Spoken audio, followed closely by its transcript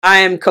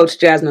I am Coach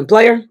Jhasmin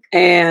Player,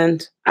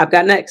 and I've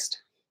got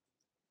next.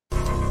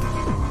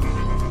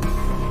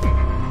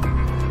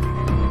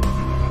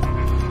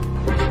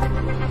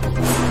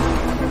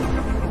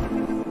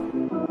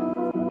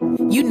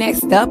 You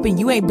next up and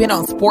you ain't been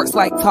on Sports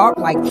Like Talk.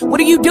 Like, what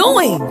are you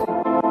doing?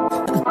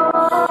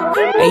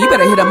 Hey, you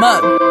better hit him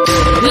up.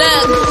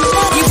 Look,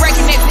 you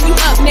breaking next and you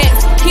up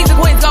next. Keep the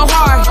Queens go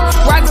hard.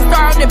 Rise a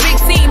star on the big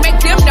scene.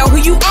 Make them know who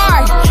you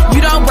are.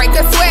 You don't break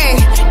a sweat.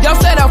 Don't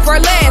settle for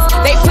less.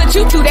 They put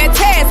you through that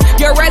test.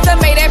 Your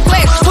resume that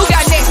flex. Who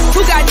got next?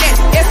 Who got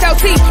next?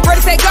 SLT,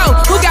 ready, set, go.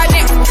 Who got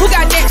next? Who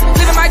got next?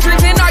 Living my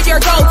dreams and all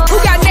your goals. Who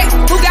got next?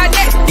 Who got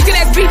next? You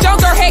can ask B. Jones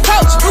or head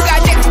coach. Who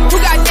got next?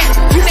 Who got next?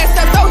 You next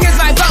up, so here's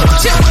my vote.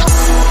 Shoot.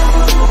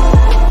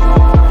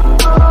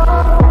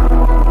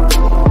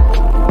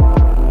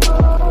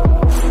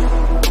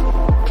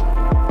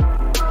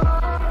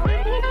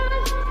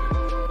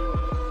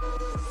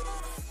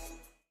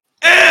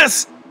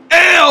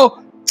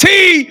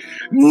 SLT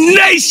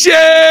Nation!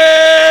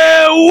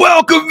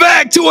 Welcome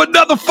back to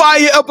another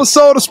fire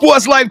episode of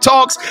Sports Life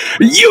Talks.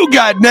 You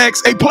got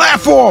next, a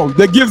platform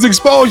that gives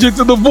exposure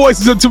to the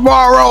voices of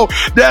tomorrow.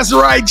 That's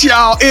right,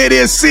 y'all. It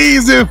is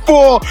season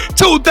 4,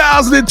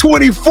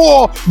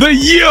 2024, the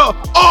year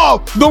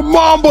of the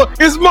Mamba.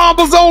 It's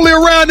Mambas only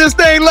around this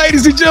thing,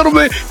 ladies and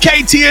gentlemen.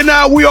 KT and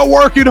I, we are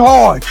working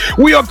hard.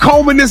 We are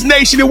combing this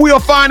nation and we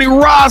are finding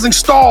rising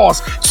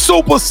stars,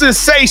 super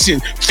sensation,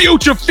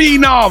 future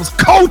phenoms,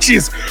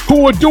 coaches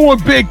who are doing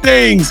big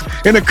things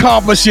and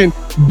accomplishing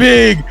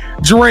big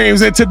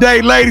dreams. And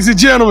today, ladies and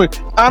gentlemen,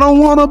 I don't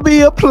want to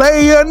be a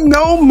player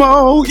no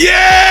more.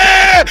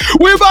 Yeah!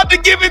 We're about to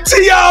give it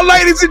to y'all,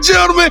 ladies and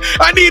gentlemen.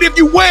 I need, if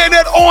you're wearing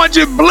that orange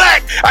and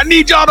black, I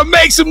need y'all to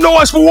make some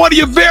noise for one of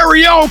your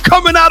very own,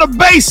 coming out of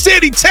Bay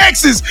City,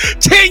 Texas.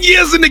 10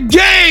 years in the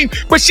game,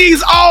 but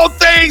she's all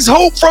things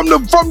hoop, from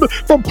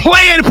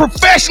playing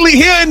professionally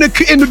here in the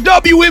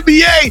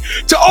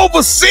WNBA to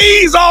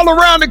overseas all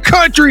around the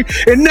country.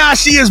 And now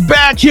she is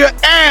back here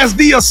as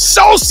the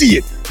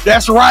associate.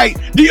 That's right,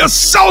 the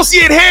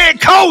associate head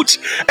coach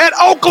at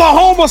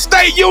Oklahoma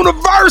State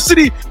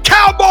University.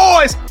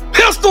 Cowboys,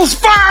 pistols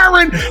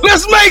firing.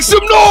 Let's make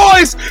some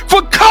noise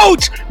for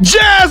Coach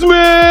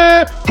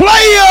Jhasmin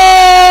Player.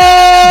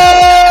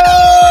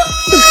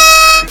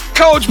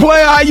 Coach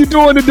Player, how you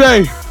doing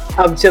today?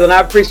 I'm chilling.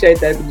 I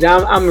appreciate that,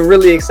 John. I'm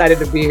really excited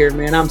to be here,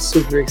 man. I'm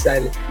super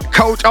excited.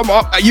 Coach,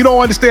 you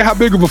don't understand how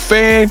big of a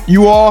fan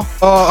you are,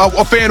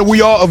 a fan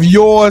we are of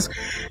yours.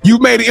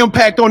 You've made an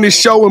impact on this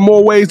show in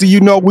more ways than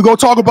you know. We're going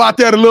to talk about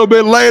that a little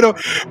bit later.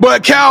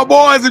 But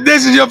Cowboys, if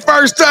this is your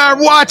first time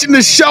watching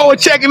the show and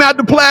checking out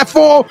the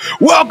platform,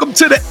 welcome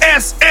to the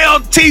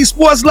SLT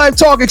Sports Life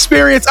Talk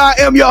Experience. I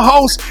am your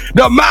host,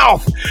 the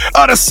mouth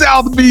of the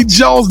South B.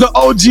 Jones, the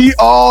OG,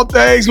 all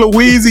things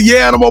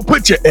Louisiana. I'm going to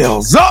put your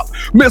L's up.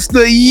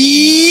 Mr.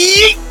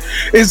 Yeet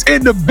is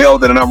in the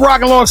building, and I'm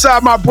rocking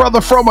alongside my brother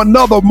from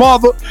another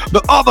mother,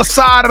 the other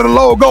side of the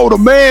logo, the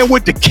man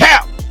with the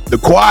cap, the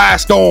quiet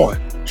storm.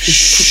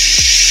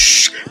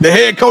 Shh. The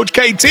head coach,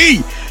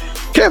 KT.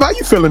 Kev, how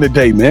you feeling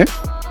today, man?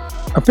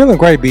 I'm feeling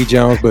great, B.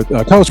 Jones, but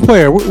Coach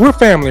Player, we're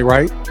family,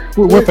 right?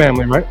 We're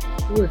family, right?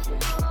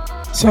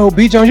 So,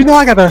 B. Jones,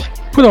 I got to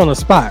put on the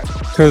spot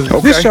because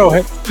this show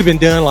has been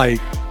done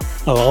like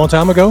a long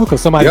time ago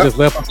because somebody just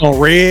left us on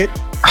red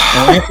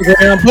on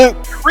Instagram.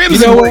 But you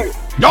know what?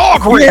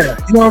 Dog red. Yeah,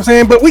 you know what I'm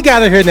saying? But we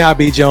got it here now,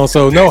 B. Jones,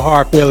 so no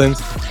hard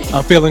feelings.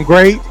 I'm feeling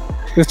great.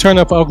 Let's turn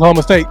up for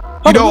Oklahoma State.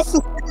 This is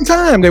the second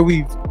time that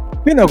we've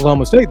been to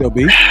Oklahoma State, though,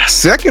 B.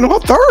 Second or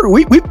third?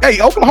 Hey,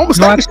 Oklahoma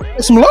State is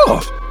showing some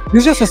love.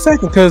 It's just a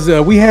second because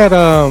we had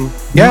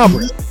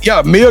Galbraith.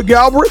 Yeah, Mia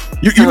Galbraith.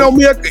 You know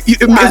Mia?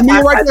 Is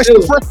Mia right there?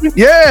 She's a freshman?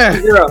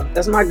 Yeah.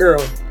 That's my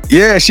girl.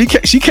 Yeah, she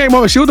came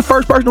on. She was the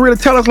first person to really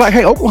tell us, like,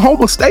 hey,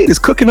 Oklahoma State is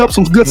cooking up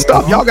some good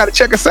stuff. Y'all got to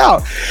check us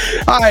out.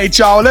 All right,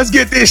 y'all, let's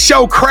get this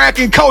show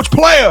cracking. Coach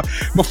Player,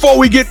 before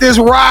we get this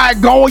ride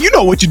going, you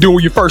know what you do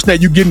when you first day.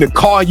 You get in the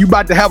car and you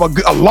about to have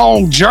a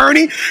long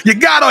journey. You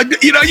gotta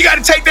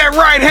take that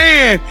right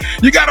hand.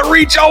 You gotta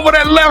reach over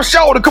that left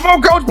shoulder. Come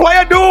on, Coach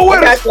Player, do it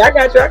with us. I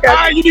got you. All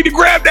right, you need to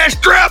grab that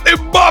strap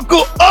and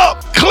buckle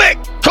up. Click.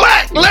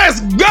 Clack,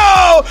 let's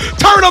go.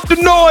 Turn up the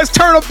noise,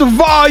 turn up the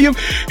volume.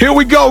 Here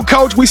we go,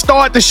 Coach. We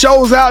start the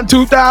shows out in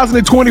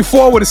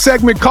 2024 with a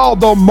segment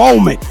called The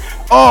Moment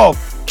of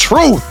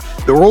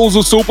Truth. The rules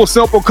are super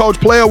simple,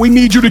 Coach Player. We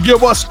need you to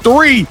give us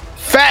 3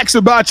 facts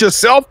about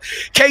yourself.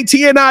 KT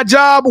and our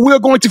job, we're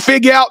going to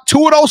figure out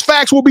 2 of those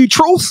facts will be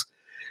truths,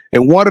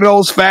 and 1 of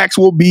those facts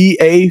will be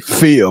a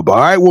fib, all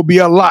right? Will be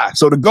a lie.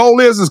 So the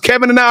goal is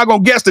Kevin and I are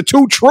going to guess the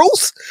 2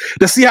 truths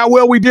to see how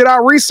well we did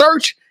our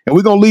research. And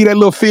we're going to leave that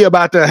little fib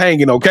out there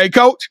hanging, okay,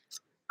 Coach?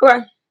 Okay.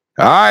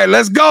 All right,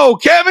 let's go,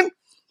 Kevin.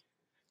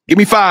 Give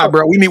me 5,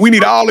 bro. We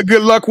need all the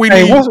good luck we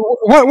need.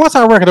 What's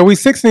our record? Are we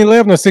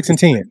 6-11 or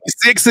 6-10?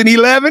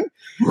 6-11.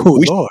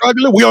 We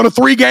struggling. We on a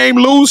 3-game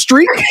lose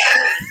streak.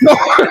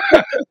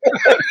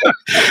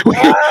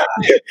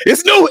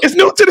 It's new. It's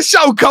new to the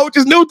show, Coach.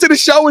 It's new to the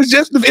show. It's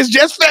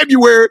just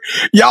February.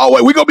 Y'all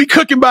wait. We're gonna be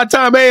cooking by the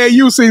time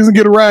AAU season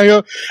get around here.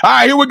 All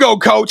right, here we go,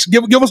 Coach.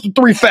 Give us the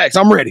 3 facts.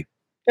 I'm ready.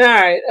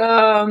 All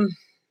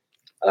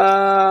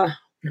right.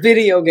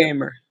 Video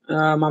gamer.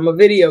 I'm a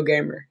video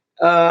gamer.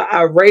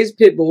 I raise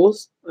pit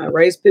bulls. I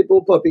raise pit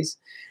bull puppies,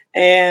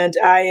 and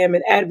I am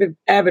an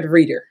avid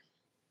reader.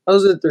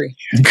 Those are the 3.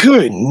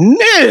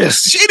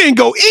 Goodness, she didn't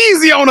go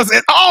easy on us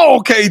at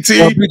all, KT.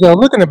 Well,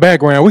 look in the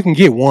background. We can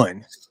get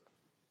 1.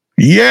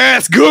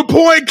 Yes, good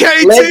point,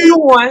 KT. Led you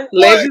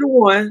to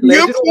 1.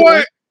 Good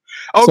point.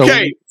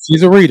 Okay, so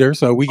she's a reader,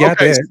 so we got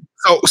that.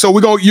 So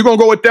you're gonna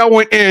go with that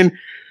one, and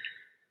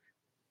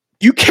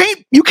you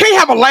can't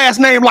have a last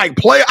name like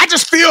Player. I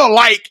just feel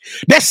like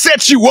that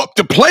sets you up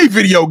to play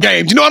video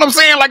games. You know what I'm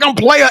saying? Like I'm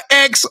Player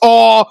X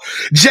or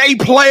J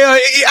Player.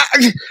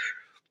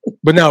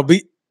 But no,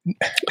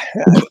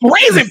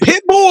 raising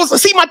pit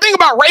bulls. See, my thing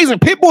about raising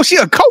pit bulls, she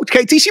a coach,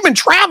 KT. She been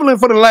traveling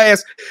for the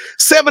last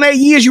 7-8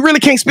 years. You really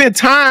can't spend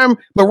time.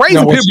 But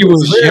raising pit bulls. She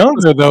was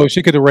younger though.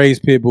 She could have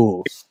raised pit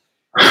bulls.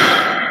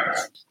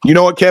 You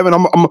know what, Kevin?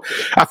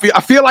 I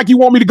feel like you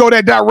want me to go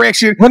that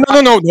direction.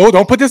 No!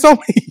 Don't put this on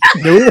me.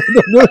 No.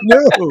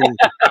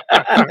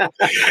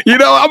 You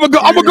know, I'm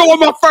gonna go with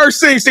my first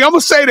thing. I'm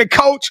gonna say that,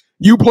 Coach,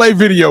 you play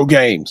video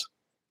games.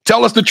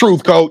 Tell us the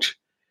truth, Coach.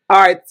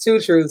 All right, 2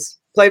 truths.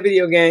 Play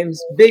video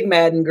games. Big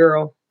Madden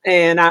girl,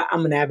 and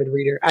I'm an avid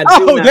reader. There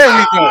we go.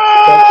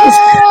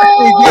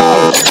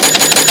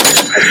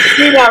 I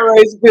do not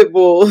raise pit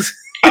bulls.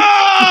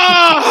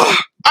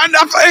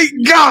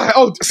 God.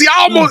 Oh, see,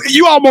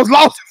 you almost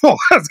lost it for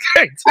us,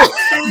 KT.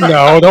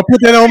 No, don't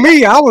put that on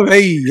me. I was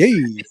hey.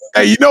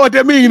 Hey, you know what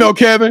that means,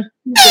 Kevin?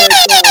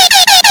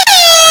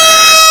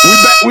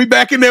 We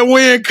back in that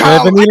win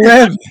column.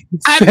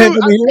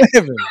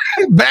 7-11.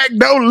 Back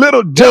door,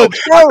 little joke.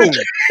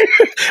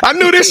 I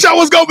knew this show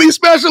was going to be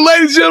special,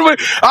 ladies and gentlemen.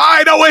 All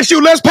right, OSU,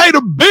 let's pay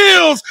the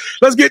bills.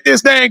 Let's get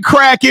this thing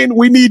cracking.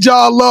 We need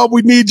y'all love.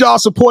 We need y'all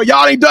support.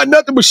 Y'all ain't done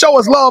nothing but show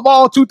us love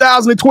all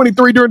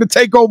 2023 during the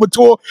takeover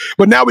tour.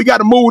 But now we got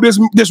to move this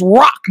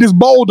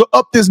boulder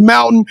up this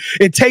mountain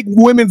and take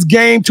women's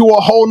game to a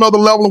whole nother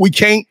level, and we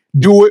can't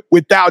do it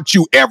without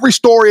you. Every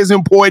story is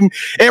important.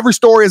 Every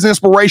story is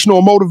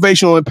inspirational,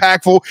 motivational,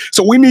 impactful.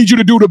 So we need you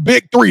to do the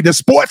big 3, the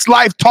Sports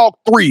Life Talk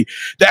 3.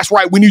 That's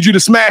right. We need you to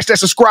smash that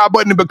subscribe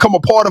button and become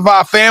a part of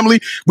our family.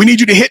 We need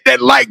you to hit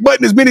that like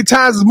button as many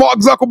times as Mark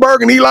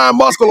Zuckerberg and Elon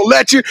Musk will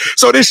let you.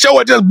 So this show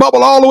will just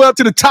bubble all the way up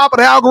to the top of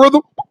the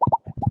algorithm.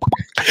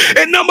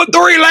 And number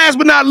 3, last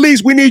but not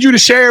least, we need you to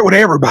share it with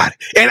everybody.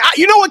 And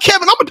you know what,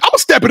 Kevin? I'm gonna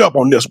step it up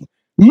on this one.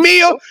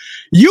 Mia,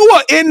 you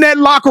are in that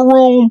locker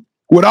room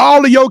with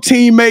all of your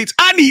teammates.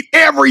 I need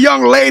every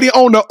young lady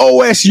on the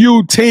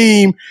OSU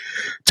team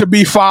to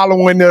be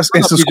following us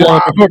and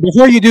subscribing.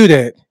 Before you do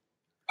that,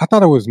 I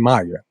thought it was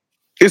Maya.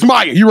 It's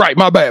Maya. You're right.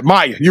 My bad.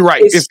 Maya. You're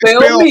right. It's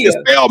spelled Mia. It's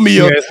spelled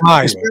Mia. Yeah, it's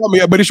Maya. It's spelled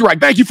Mia, but it's right.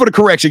 Thank you for the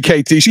correction,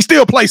 KT. She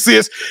still plays,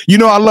 sis. You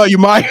know I love you,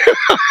 Maya.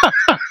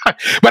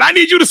 But I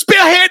need you to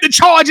spearhead the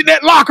charge in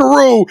that locker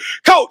room.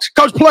 Coach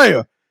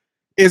Player.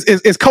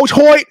 Is Coach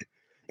Hoyt?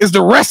 Is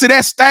the rest of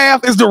that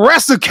staff? Is the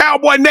rest of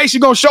Cowboy Nation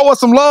going to show us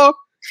some love?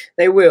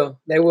 They will.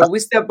 We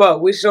step up.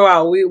 We show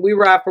out. We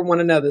ride for one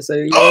another. So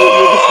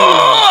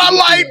I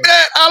like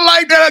that. I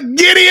like that.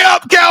 Giddy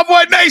up,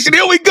 Cowboy Nation.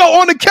 Here we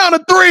go on the count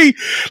of 3.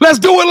 Let's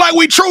do it like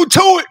we true to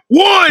it.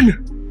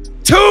 1,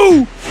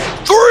 2,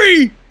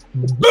 3.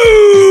 Boo!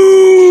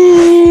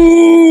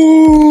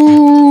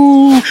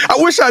 I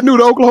wish I knew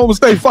the Oklahoma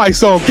State fight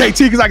song, KT,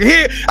 because I can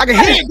hear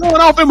it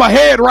going off in my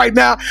head right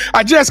now.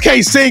 I just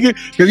can't sing it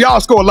because y'all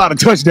score a lot of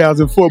touchdowns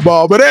in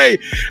football. But hey,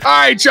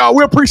 all right, y'all,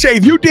 we appreciate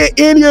if you did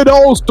any of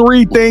those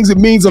 3 things. It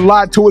means a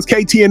lot to us.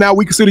 KT and I,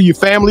 we consider you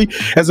family.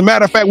 As a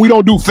matter of fact, we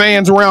don't do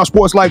fans around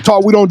Sports Life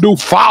Talk. We don't do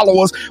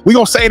followers. We're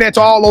going to say that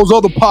to all those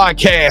other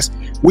podcasts.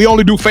 We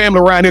only do family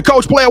around here.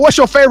 Coach Player, what's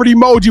your favorite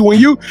emoji when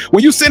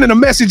you sending a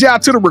message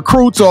out to the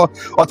recruits or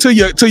to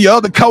your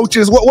other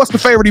coaches? What's the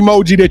favorite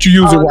emoji that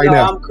you're using right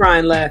now? I'm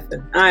crying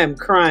laughing. I am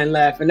crying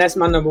laughing. That's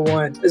my number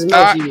 1. It's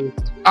emoji.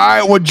 All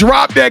right, well,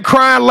 drop that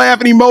crying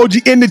laughing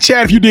emoji in the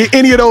chat if you did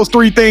any of those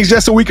 3 things,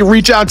 just so we can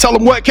reach out and tell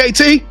them what,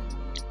 KT?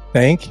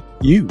 Thank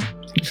you.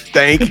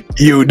 Thank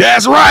you.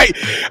 That's right.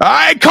 All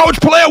right, Coach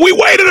Player, we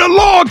waited a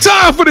long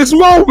time for this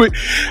moment.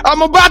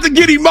 I'm about to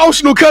get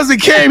emotional because it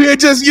came here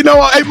just, hey,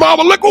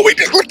 Mama, look what we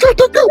did. We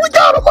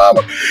got it,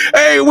 Mama.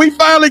 Hey, we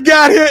finally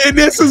got here, and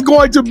this is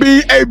going to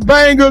be a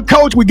banger.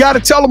 Coach, we got to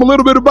tell them a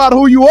little bit about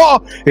who you are,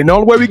 and the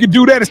only way we can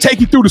do that is take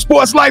you through the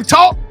Sports Life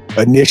Talk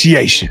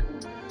initiation.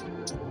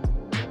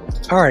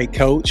 All right,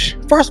 Coach.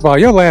 First of all,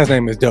 your last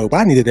name is dope.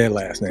 I needed that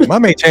last name. I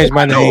may change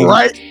my name.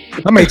 Right?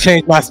 I may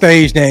change my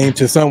stage name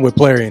to something with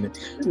Player in it.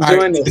 All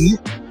right,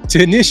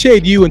 to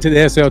initiate you into the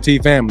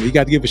SLT family, you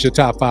got to give us your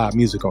top 5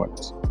 music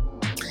artists.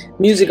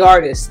 Music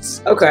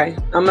artists. Okay.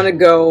 I'm going to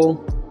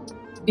go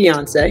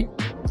Beyonce.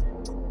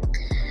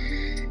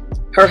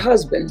 Her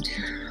husband,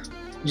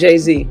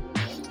 Jay-Z.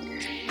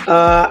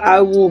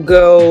 I will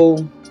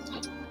go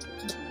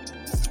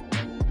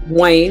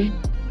Wayne.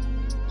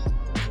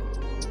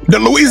 The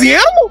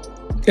Louisiana?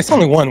 It's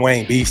only one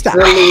Wayne B. Stop.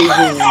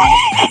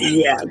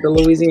 The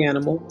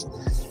Louisiana.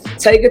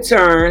 Take a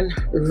turn.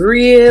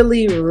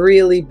 Really,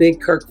 really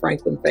big Kirk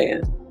Franklin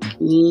fan.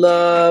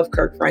 Love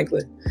Kirk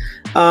Franklin.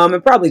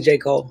 And probably J.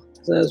 Cole.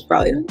 So that's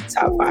probably a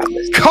top 5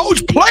 list.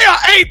 Coach Player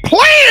ain't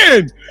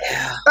playing.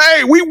 Yeah.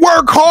 Hey, we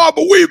work hard,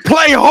 but we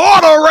play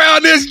harder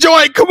around this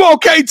joint. Come on,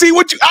 KT.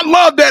 I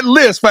love that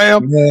list,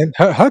 fam. Man,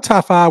 her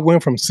top 5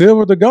 went from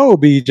silver to gold,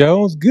 B.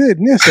 Jones.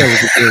 Goodness, that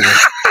was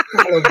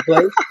a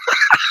good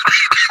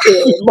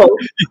one.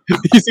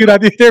 You see what I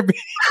did there, B?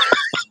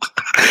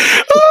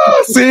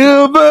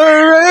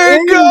 Silver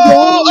and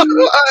gold.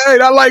 Hey,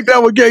 I like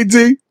that one,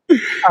 KT.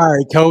 All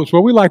right, Coach.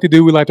 What we like to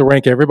do, we like to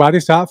rank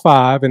everybody's top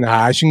 5, and the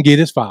highest you can get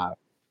is 5.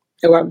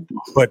 Okay.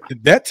 But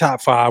that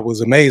top 5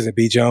 was amazing,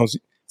 B. Jones.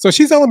 So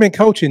she's only been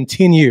coaching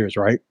 10 years,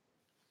 right?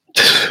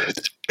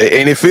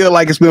 And it feels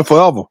like it's been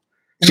forever.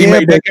 She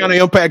made that kind of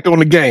impact on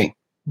the game.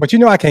 But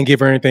I can't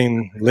give her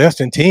anything less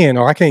than 10,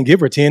 or I can't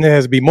give her 10. It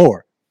has to be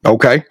more.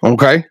 Okay.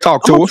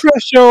 Talk to us.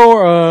 Trust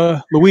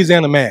your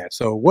Louisiana math.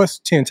 So what's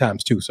 10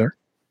 times 2, sir?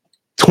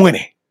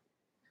 20.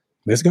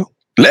 Let's go.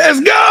 Let's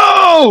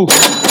go!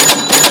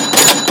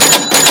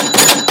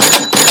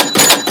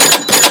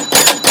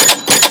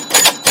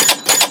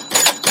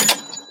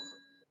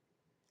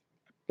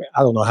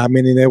 I don't know how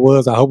many that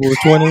was. I hope it was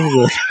 20.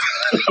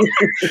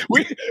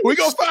 we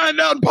gonna find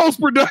out in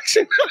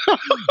post-production.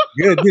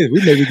 Good. We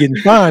may be getting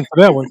fined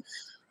for that one.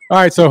 All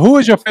right. So who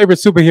is your favorite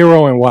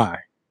superhero and why?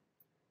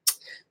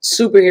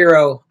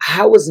 Superhero.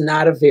 I was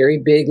not a very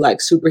big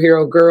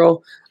superhero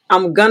girl.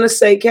 I'm gonna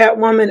say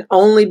Catwoman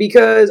only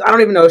because I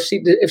don't even know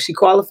if she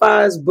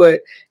qualifies,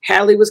 but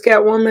Halle was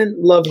Catwoman.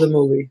 Love the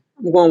movie.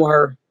 I'm going with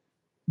her.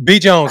 B.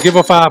 Jones, give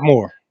her 5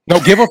 more. No,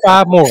 give her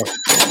 5 more.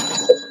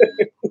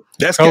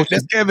 That's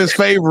Kevin's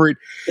favorite.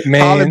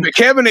 Man,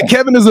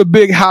 Kevin is a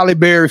big Halle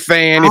Berry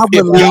fan. I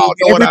believe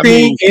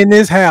everything in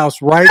this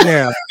house right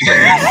now for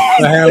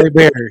Halle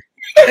Berry.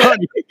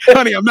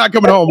 Honey, I'm not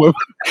coming home with.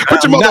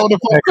 Put your mother on the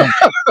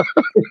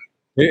phone.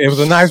 It was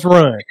a nice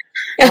run.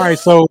 All right,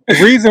 so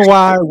the reason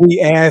why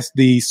we asked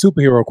the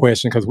superhero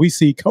question because we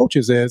see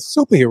coaches as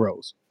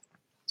superheroes.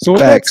 So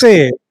with that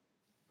said,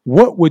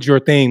 what would your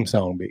theme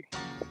song be?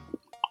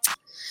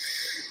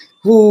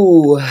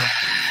 Ooh,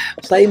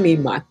 play me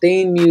my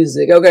theme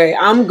music. Okay,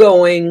 I'm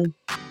going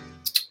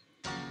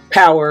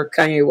Power,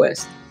 Kanye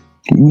West.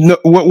 No,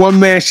 one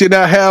man should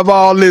not have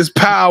all this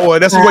power.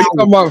 That's what you're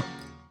talking about.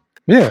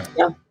 Yeah.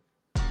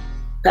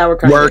 Power,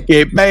 Kanye. Work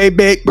it,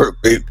 baby. Work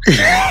it.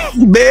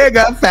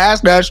 Bigger,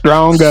 faster,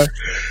 stronger.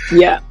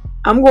 Yeah,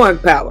 I'm going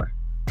Power.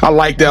 I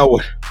like that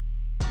one.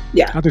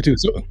 Yeah. I do too.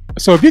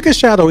 So if you could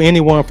shadow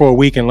anyone for a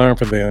week and learn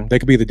from them, they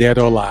could be the dead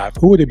or alive.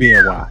 Who would it be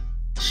and why?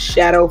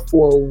 Shadow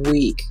for a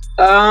week.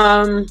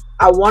 I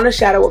want to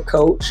shadow a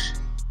coach.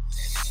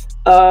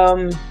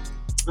 I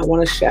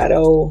want to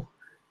shadow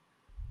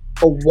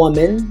a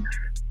woman.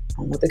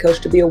 I want the coach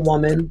to be a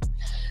woman.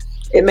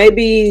 It may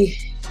be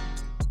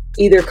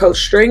either Coach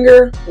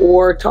Stringer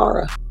or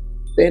Tara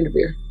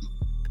Vanderveer.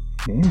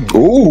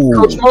 Ooh.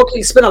 Coach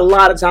Mulkey, spent a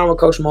lot of time with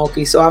Coach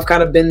Mulkey, so I've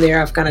kind of been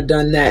there. I've kind of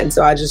done that, and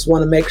so I just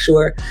want to make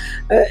sure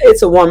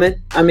it's a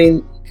woman. I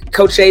mean,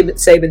 Coach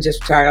Saban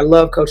just retired. I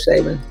love Coach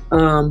Saban,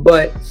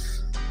 but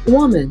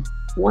woman.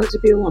 I want it to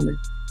be a woman.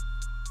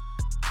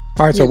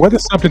 All right. So, what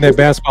is something that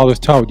basketball has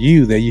taught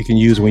you that you can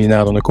use when you're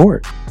not on the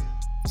court?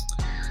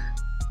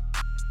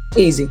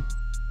 Easy,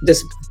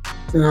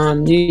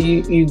 discipline.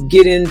 You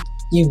get in.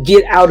 You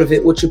get out of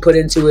it what you put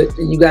into it,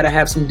 and you got to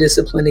have some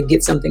discipline to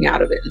get something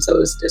out of it. And so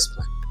it's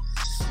discipline.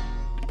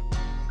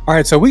 All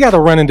right, so we got a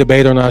running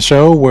debate on our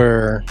show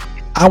where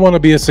I want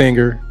to be a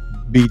singer,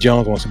 B.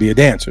 Jones wants to be a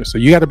dancer. So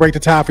you got to break the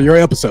tie for your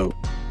episode.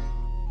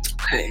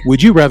 Okay.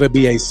 Would you rather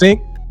be a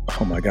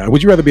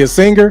Would you rather be a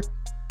singer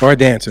or a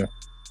dancer?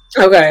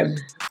 Okay.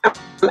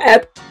 I'm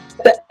at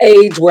the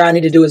age where I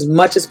need to do as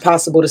much as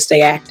possible to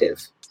stay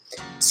active.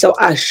 So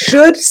I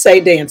should say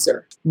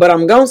dancer, but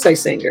I'm going to say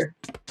singer.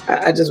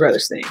 I just rather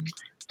sing.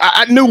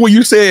 I knew when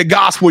you said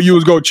gospel, you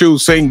was going to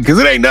choose singing because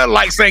it ain't nothing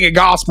like singing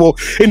gospel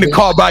in the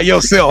car by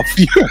yourself.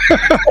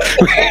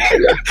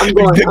 I'm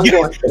going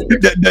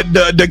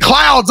the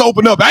clouds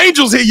open up.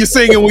 Angels hear you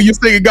singing when you're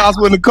singing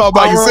gospel in the car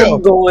by yourself.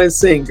 I'm going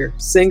singer.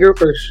 Singer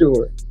for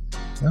sure.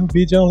 Well,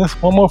 B. Jones, that's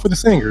one more for the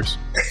singers.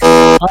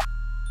 That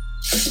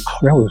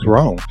was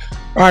wrong.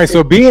 All right,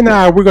 so B and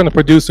I, we're going to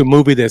produce a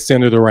movie that's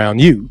centered around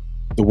you.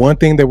 The one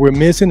thing that we're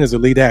missing is a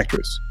lead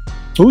actress.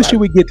 Who should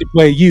we get to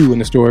play you in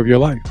the story of your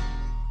life?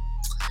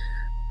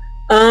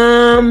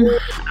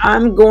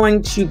 I'm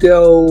going to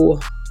go.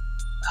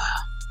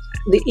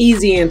 The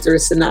easy answer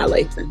is Sanaa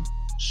Lathan.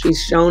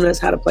 She's shown us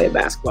how to play a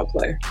basketball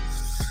player.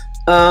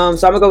 So I'm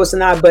gonna go with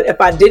Sanaa. But if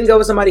I didn't go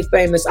with somebody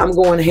famous, I'm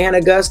going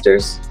Hannah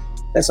Gusters.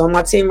 That's on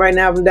my team right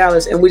now from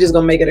Dallas, and we're just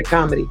gonna make it a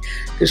comedy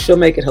because she'll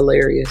make it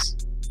hilarious.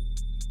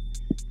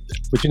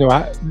 But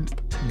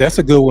that's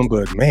a good one.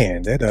 But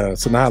man, that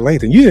Sanaa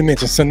Lathan. You didn't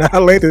mention Sanaa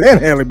Lathan and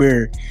Halle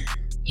Berry.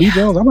 B.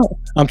 Jones,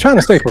 I'm trying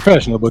to stay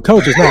professional, but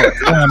Coach is not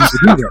allowing me to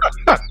do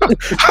that.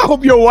 I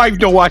hope your wife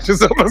don't watch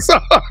this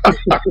episode.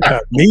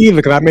 Me either,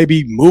 because I may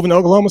be moving to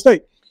Oklahoma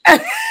State. All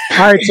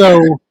right,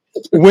 so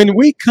when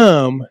we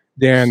come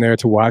down there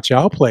to watch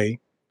y'all play,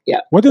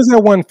 what is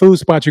that one food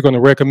spot you're going to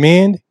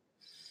recommend?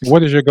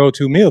 What is your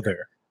go-to meal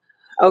there?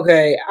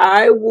 Okay,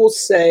 I will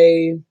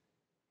say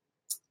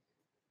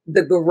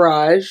the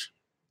Garage.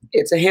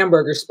 It's a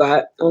hamburger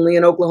spot, only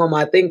in Oklahoma.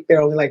 I think there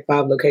are only like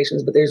 5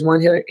 locations, but there's one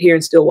here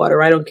in Stillwater,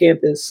 right on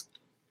campus.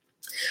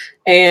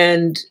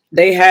 And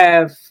they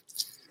have,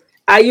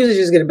 I usually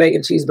just get a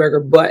bacon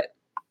cheeseburger, but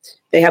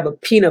they have a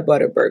peanut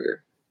butter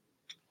burger.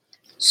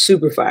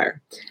 Super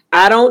fire.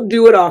 I don't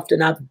do it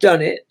often. I've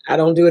done it. I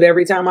don't do it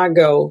every time I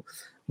go,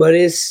 but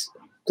it's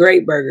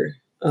great burger.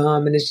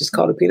 And it's just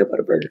called a peanut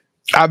butter burger.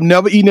 I've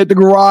never eaten at the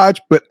Garage,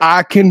 but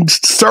I can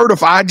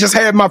certify. I just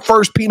had my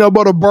first peanut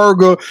butter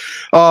burger.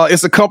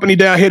 It's a company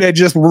down here that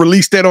just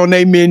released that on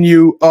their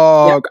menu.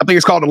 I think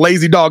it's called the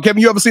Lazy Dog.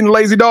 Kevin, you ever seen the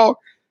Lazy Dog?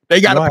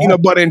 They got a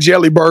peanut butter and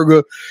jelly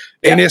burger,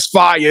 and it's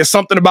fire. It's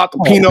something about the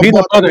peanut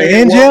butter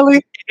and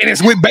jelly, and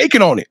it's with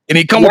bacon on it. And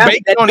it comes with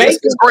bacon on it.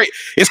 It's great.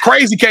 It's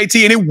crazy, KT,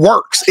 and it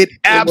works. It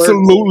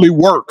absolutely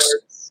works.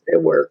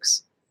 It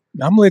works.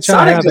 I'm gonna let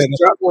y'all have that.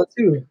 Drop one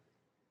too.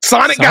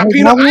 Sonic got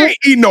peanut butter. I ain't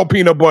eating no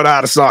peanut butter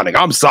out of Sonic.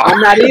 I'm sorry.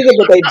 I'm not either,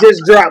 but they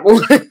just dropped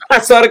one. I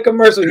saw the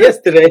commercial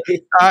yesterday.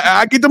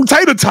 I get them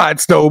tater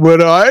tots though,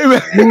 but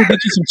you get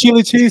you some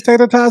chili cheese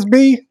tater tots,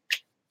 B.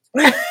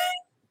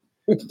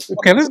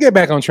 Okay, let's get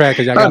back on track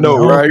because y'all got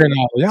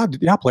right?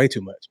 Y'all play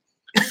too much.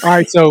 All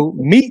right, so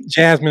meet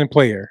Jhasmin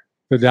Player,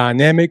 the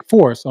dynamic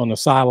force on the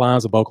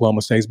sidelines of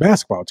Oklahoma State's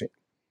basketball team.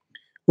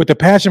 With a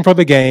passion for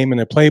the game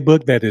and a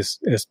playbook that is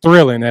as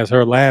thrilling as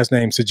her last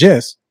name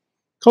suggests,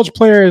 Coach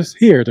Player is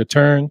here to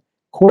turn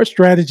court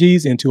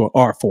strategies into an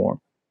art form.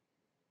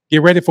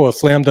 Get ready for a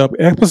slammed up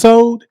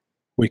episode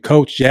with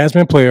Coach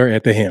Jhasmin Player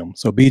at the helm.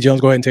 So B. Jones,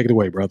 go ahead and take it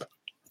away, brother.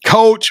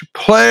 Coach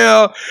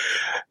Player,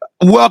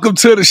 welcome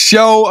to the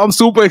show. I'm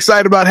super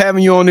excited about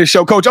having you on this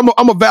show. Coach, I'm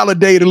gonna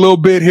validate a little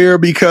bit here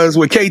because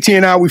with KT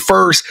and I, we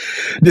first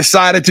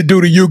decided to do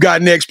the You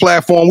Got Next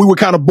platform. We were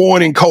kind of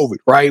born in COVID,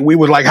 right? We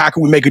were like, how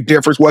can we make a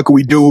difference? What can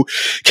we do?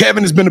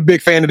 Kevin has been a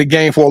big fan of the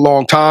game for a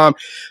long time.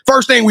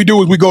 First thing we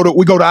do is we go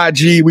to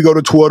IG, we go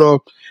to Twitter,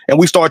 and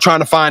we start trying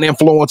to find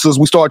influencers.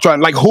 We start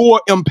trying, like, who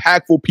are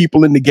impactful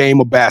people in the game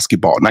of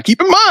basketball? Now,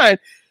 keep in mind,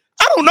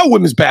 I don't know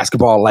women's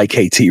basketball like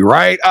KT,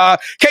 right?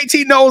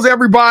 KT knows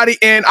everybody,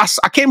 and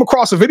I came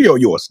across a video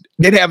of yours.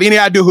 Didn't have any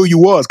idea who you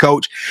was,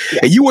 Coach. Yeah.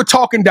 And you were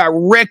talking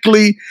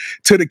directly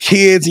to the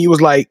kids, and you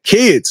was like,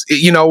 kids,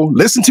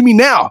 listen to me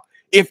now.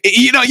 If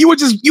you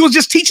were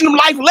just teaching them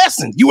life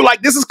lessons. You were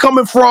like, this is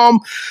coming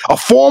from a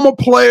former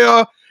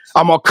player.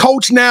 I'm a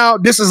coach now.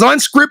 This is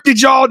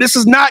unscripted, y'all. This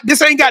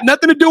ain't got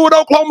nothing to do with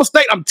Oklahoma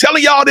State. I'm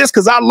telling y'all this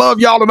because I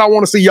love y'all and I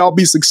want to see y'all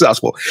be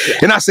successful. Yeah.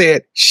 And I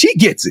said, she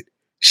gets it.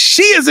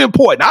 She is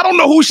important. I don't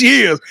know who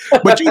she is,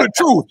 but you the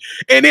truth.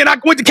 And then I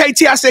went to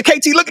KT. I said,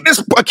 KT, look at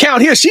this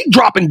account here. She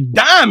dropping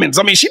diamonds.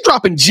 I mean, she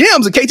dropping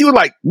gems. And KT was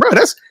like, bro,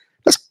 that's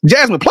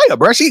Jhasmin Player,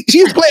 bro. She's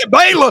playing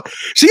Baylor.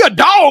 She a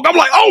dog. I'm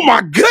like, oh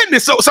my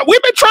goodness. So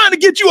we've been trying to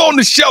get you on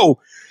the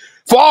show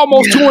for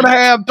almost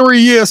 2.5, 3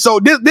 years. So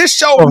this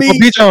show needs.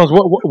 B. Jones,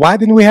 why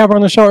didn't we have her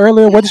on the show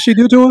earlier? What did she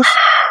do to us?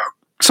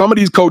 Some of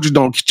these coaches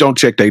don't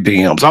check their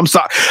DMs. I'm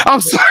sorry.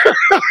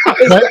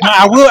 But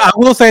I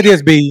will say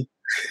this, B.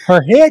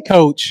 Her head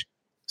coach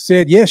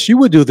said yes, she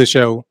would do the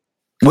show.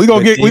 We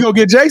gonna get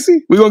JC.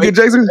 We gonna get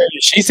JC.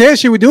 She said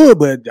she would do it,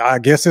 but I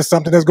guess it's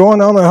something that's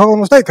going on at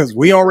Oklahoma State because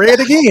we on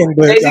red again.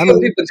 But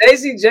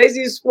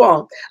JC's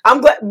swamped. I'm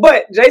glad,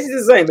 but JC's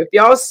the same. If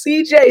y'all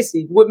see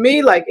JC with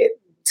me,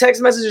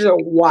 text messages are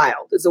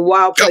wild. It's a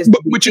wild place.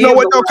 But you know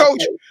what though,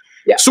 Coach?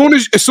 Yeah. As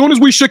soon as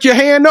we shook your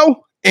hand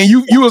though. And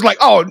you was like,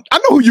 oh, I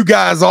know who you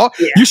guys are.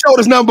 Yeah. You showed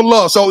us nothing but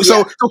love. So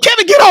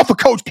Kevin, get off a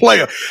Coach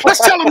Player. Let's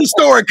tell him the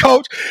story,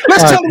 Coach.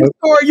 Let's tell him the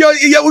story.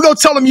 We're going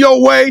to tell him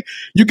your way.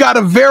 You got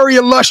a very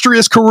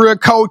illustrious career,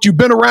 Coach. You've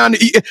been around.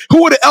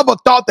 Who would have ever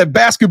thought that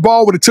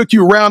basketball would have took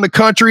you around the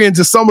country and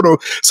just some of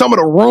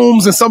the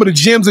rooms and some of the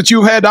gyms that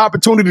you've had the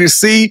opportunity to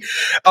see?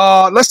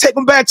 Let's take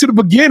them back to the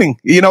beginning.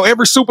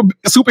 Every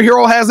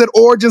superhero has that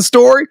origin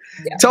story.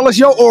 Yeah. Tell us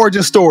your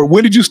origin story.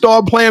 When did you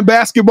start playing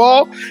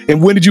basketball?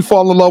 And when did you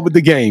fall in love with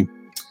the game?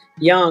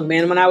 Young,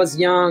 man. When I was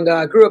young,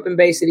 I grew up in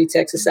Bay City,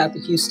 Texas, south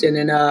of Houston.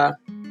 And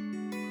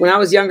when I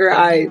was younger,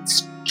 I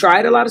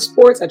tried a lot of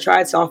sports. I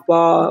tried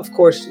softball. Of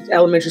course,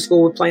 elementary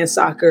school, we're playing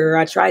soccer.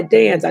 I tried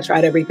dance. I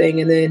tried everything.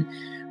 And then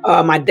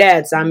my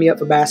dad signed me up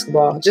for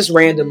basketball, just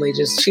randomly.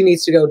 She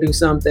needs to go do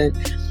something.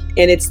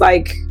 And it's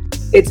like,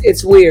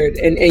 it's weird.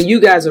 And you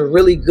guys are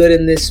really good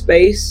in this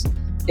space.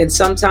 And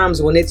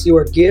sometimes when it's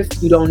your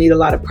gift, you don't need a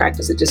lot of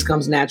practice. It just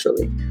comes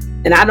naturally.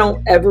 And I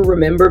don't ever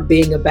remember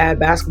being a bad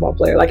basketball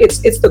player.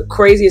 It's the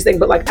craziest thing,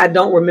 but I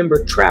don't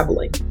remember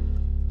traveling.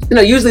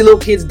 Usually little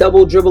kids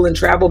double dribble and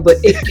travel, but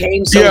it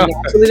came so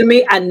naturally to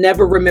me. I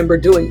never remember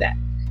doing that.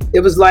 It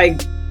was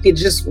like it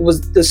just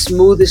was the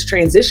smoothest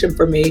transition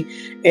for me.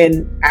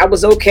 And I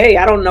was okay.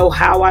 I don't know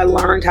how I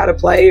learned how to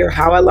play or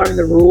how I learned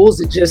the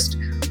rules. It just,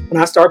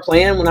 when I started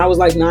playing, when I was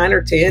like 9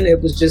 or 10,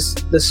 it was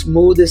just the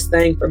smoothest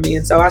thing for me.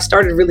 And so I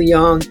started really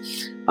young.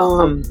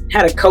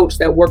 Had a coach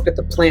that worked at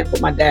the plant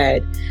with my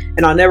dad,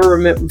 and I'll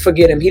never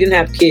forget him. He didn't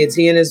have kids.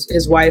 He and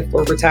his wife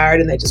were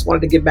retired, and they just wanted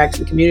to give back to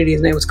the community.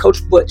 His name was Coach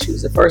Butch. He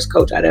was the first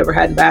coach I'd ever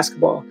had in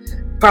basketball.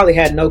 Probably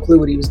had no clue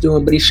what he was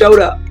doing, but he showed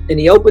up and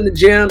he opened the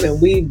gym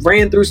and we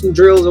ran through some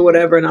drills or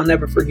whatever, and I'll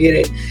never forget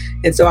it.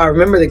 And so I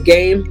remember the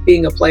game,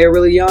 being a player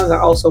really young. I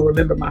also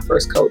remember my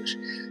first coach.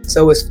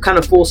 So it's kind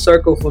of full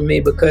circle for me,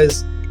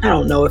 because I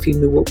don't know if he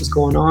knew what was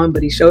going on,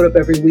 but he showed up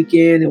every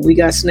weekend and we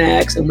got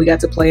snacks and we got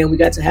to play and we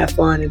got to have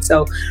fun. And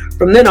so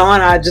from then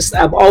on,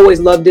 I've always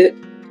loved it.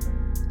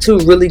 2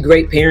 really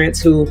great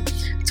parents who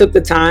took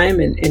the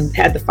time and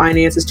had the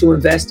finances to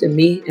invest in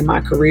me and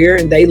my career,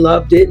 and they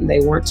loved it, and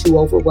they weren't too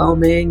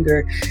overwhelming,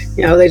 or,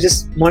 they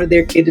just wanted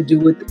their kid to do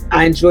what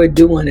I enjoyed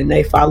doing, and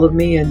they followed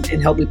me and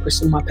helped me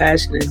pursue my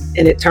passion,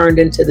 and it turned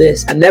into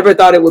this. I never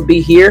thought it would be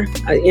here.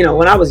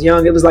 When I was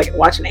young, it was like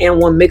watching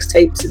And1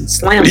 mixtapes and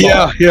slam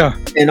ball. Yeah.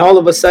 And all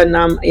of a sudden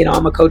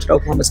I'm a coach at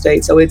Oklahoma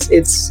State. So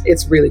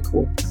it's really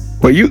cool.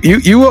 Well,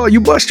 you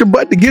bust your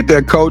butt to get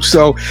there, Coach.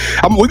 So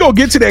we're going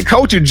to get to that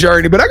coaching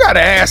journey, but I got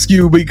to ask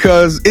you,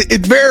 because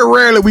it very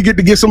rarely we get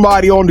to get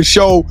somebody on the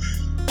show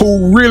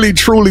who really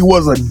truly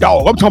was a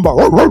dog. I'm talking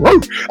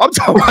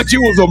about you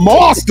was a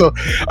monster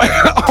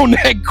on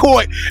that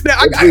court. Now,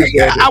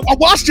 I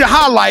watched your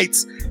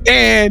highlights,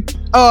 and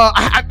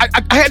I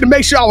had to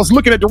make sure I was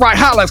looking at the right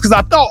highlights, because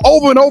I thought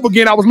over and over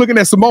again I was looking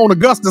at Simone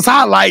Augustus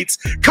highlights.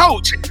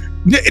 Coach,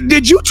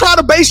 did you try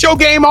to base your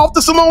game off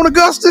the Simone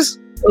Augustus?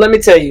 Let me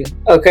tell you,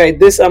 okay, I'm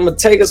going to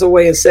take us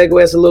away and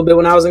segue us a little bit.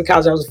 When I was in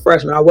college, I was a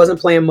freshman. I wasn't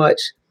playing much.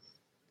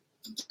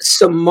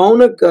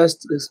 Simone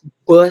Augustus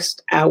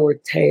bust our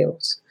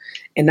tails.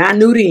 And I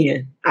knew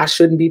then I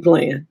shouldn't be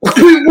playing.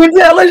 We went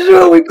to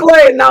LSU, we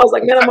played. And I was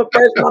like, man, I'm a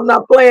freshman, I'm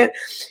not playing.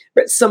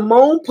 But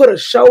Simone put a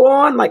show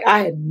on like I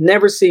had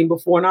never seen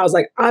before. And I was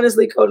like,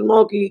 honestly, Coach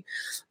Mulkey,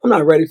 I'm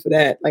not ready for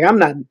that. Like, I'm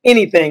not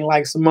anything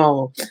like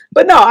Simone.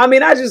 But no, I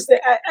mean,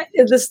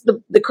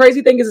 the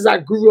crazy thing is I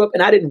grew up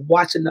and I didn't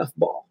watch enough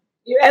ball.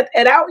 At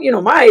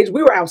my age,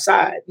 we were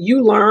outside.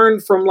 You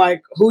learn from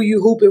like who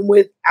you hooping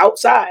with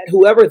outside.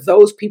 Whoever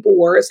those people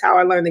were is how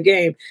I learned the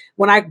game.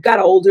 When I got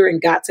older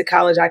and got to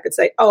college, I could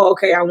say, oh,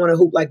 okay, I want to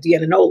hoop like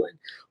Deanna Nolan.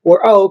 Or,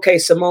 oh, okay,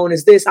 Simone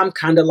is this. I'm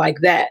kind of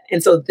like that.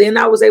 And so then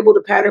I was able to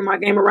pattern my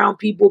game around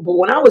people. But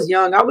when I was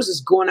young, I was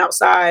just going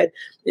outside,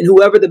 and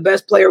whoever the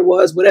best player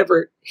was,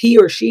 whatever he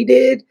or she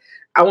did,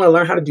 I want to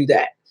learn how to do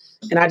that.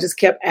 And I just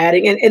kept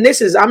adding. And this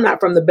is, I'm not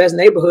from the best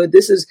neighborhood.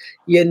 This is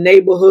your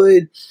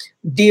neighborhood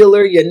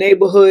dealer, your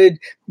neighborhood,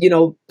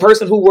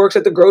 person who works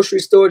at the grocery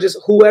store, just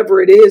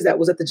whoever it is that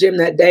was at the gym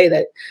that day.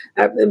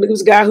 It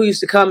was a guy who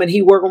used to come and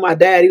he worked with my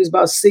dad. He was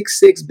about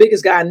 6'6",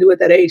 biggest guy I knew at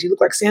that age. He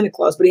looked like Santa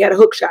Claus, but he had a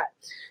hook shot.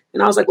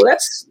 And I was like, well,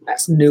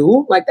 that's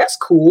new. Like, that's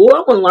cool. I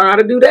want to learn how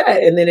to do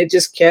that. And then it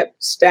just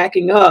kept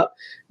stacking up.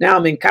 Now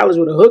I'm in college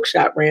with a hook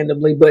shot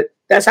randomly, but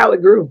that's how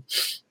it grew.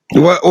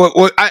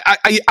 Well,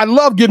 I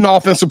love getting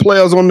offensive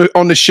players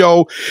on the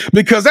show,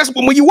 because that's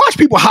when you watch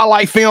people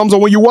highlight films,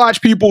 or when you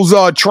watch people's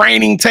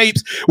training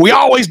tapes, we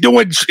always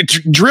doing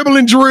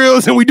dribbling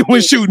drills and we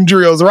doing shooting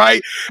drills,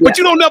 right? Yeah. But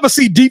you don't never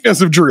see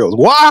defensive drills.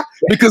 Why?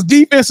 Yeah. Because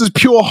defense is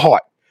pure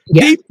heart.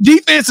 Yeah.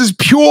 Defense is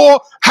pure.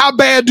 How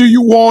bad do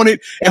you want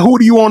it, and who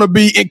do you want to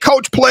be? And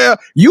Coach Player,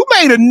 you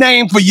made a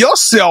name for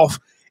yourself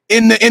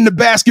in the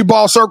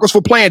basketball circles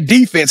for playing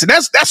defense, and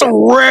that's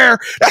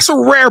a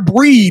rare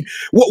breed.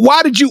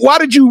 Why did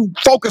you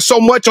focus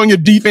so much on your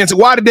defense, and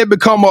why did that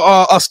become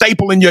a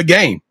staple in your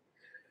game?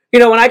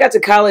 When I got to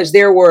college,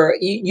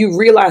 you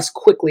realize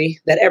quickly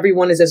that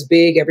everyone is as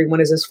big,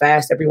 everyone is as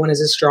fast, everyone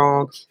is as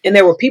strong. And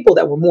there were people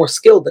that were more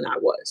skilled than I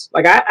was.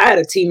 Like I had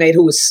a teammate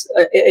who was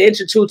an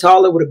inch or two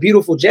taller with a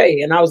beautiful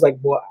J. And I was like,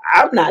 well,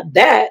 I'm not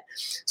that.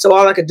 So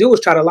all I could do was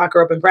try to lock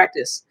her up in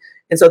practice.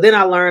 And so then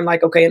I learned,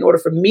 like, okay, in order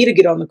for me to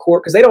get on the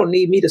court, because they don't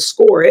need me to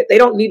score it, they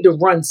don't need to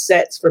run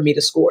sets for me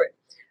to score it.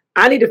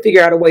 I need to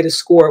figure out a way to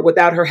score it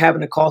without her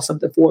having to call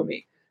something for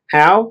me.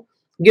 How?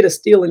 Get a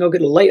steal and go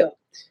get a layup.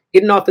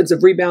 Get an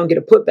offensive rebound, get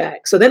a putback.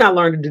 So then I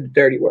learned to do the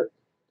dirty work.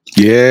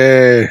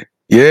 Yeah,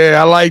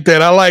 I like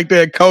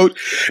that,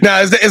 Coach.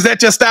 Now, is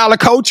that your style of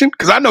coaching?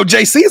 Because I know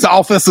JC's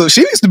offensive.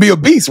 She used to be a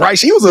beast, right?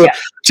 She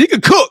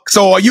could cook.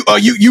 So are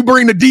you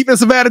bring the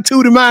defensive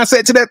attitude and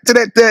mindset to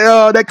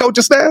that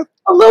coaching staff?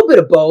 A little bit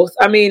of both.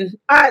 I mean,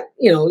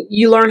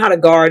 you learn how to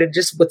guard it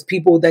just with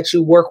people that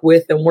you work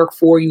with and work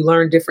for. You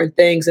learn different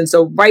things, and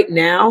so right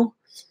now,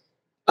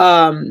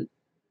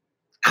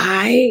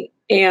 I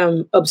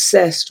am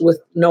obsessed with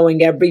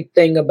knowing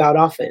everything about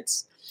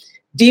offense.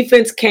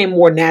 Defense came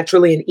more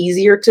naturally and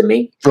easier to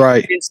me.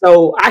 Right. And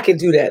so I can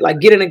do that. Like,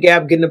 get in a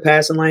gap, get in the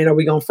passing lane. Are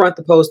we going to front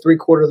the post,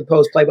 3/4 of the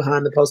post, play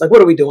behind the post? Like,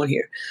 what are we doing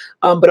here?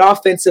 But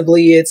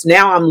offensively, it's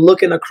now I'm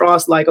looking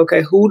across like,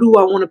 okay, who do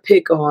I want to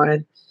pick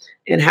on?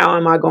 And how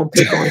am I going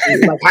to pick on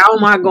you? Like, how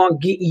am I going to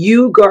get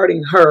you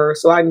guarding her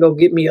so I can go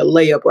get me a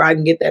layup or I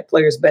can get that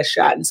player's best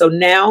shot? And so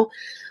now,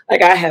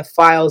 like, I have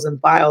files and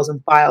files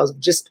and files of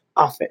just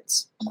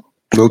offense.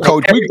 Well, like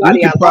Coach, we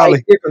could probably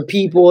like different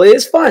people.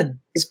 It's fun.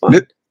 It's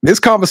fun. This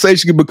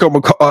conversation can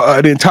become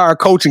an entire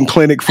coaching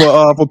clinic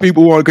for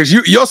people who want, because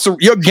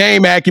your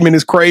game acumen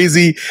is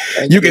crazy.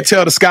 You can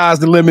tell the sky's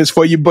the limits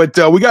for you. But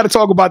we got to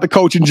talk about the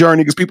coaching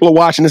journey, because people are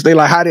watching this. They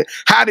like,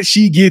 how did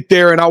she get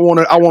there? And I want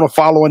to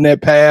follow in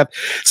that path.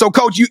 So,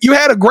 Coach, you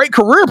had a great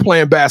career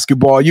playing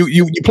basketball.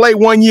 You played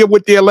 1 year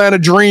with the Atlanta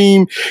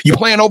Dream. You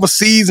playing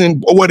overseas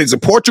in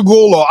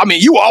Portugal, or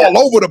you all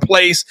over the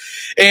place.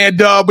 And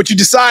but you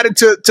decided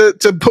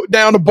to put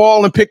down the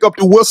ball and pick up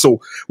the whistle.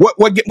 What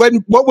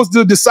was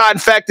the deciding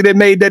factor that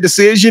made that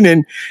decision,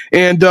 and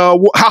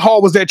how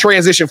hard was that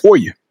transition for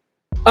you?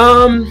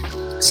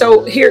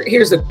 So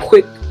here's a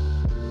quick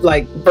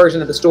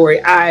version of the story.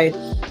 I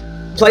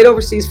played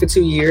overseas for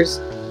 2 years,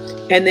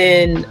 and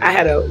then I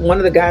had one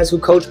of the guys who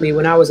coached me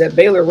when I was at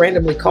Baylor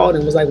randomly called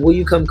and was like, will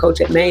you come coach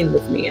at Maine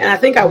with me? And I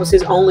think I was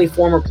his only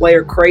former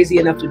player crazy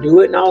enough to do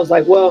it, and I was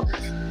like, well,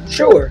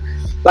 sure,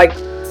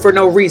 for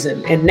no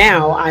reason. And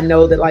now I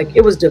know that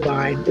it was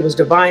divine. It was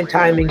divine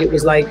timing. It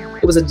was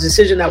a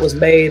decision that was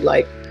made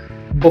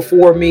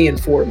before me and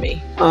for me.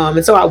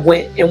 And so I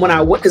went, and when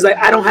I went, because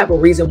I don't have a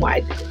reason why I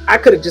did it. I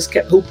could have just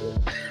kept hooping.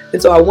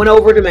 And so I went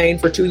over to Maine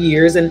for 2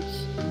 years, and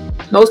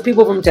most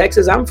people from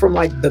Texas, I'm from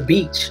the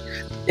beach,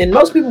 and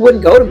most people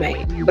wouldn't go to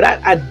Maine, but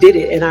I did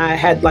it, and I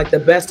had the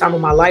best time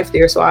of my life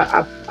there. So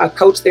I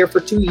coached there for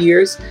 2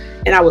 years,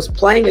 and I was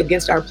playing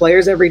against our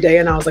players every day.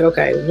 And I was like,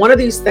 okay, one of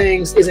these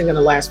things isn't going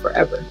to last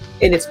forever,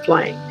 and it's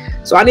playing.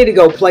 So I need to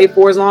go play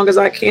for as long as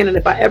I can. And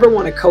if I ever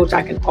want to coach,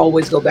 I can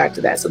always go back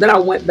to that. So then I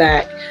went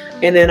back,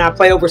 and then I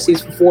played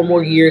overseas for 4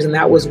 more years. And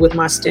that was with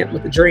my stint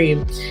with the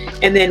Dream.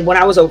 And then when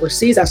I was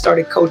overseas, I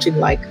started coaching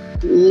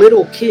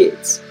little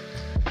kids.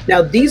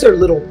 Now, these are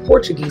little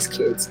Portuguese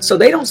kids, so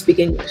they don't speak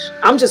English.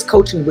 I'm just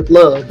coaching with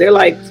love. They're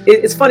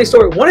it's a funny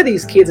story. One of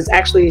these kids is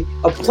actually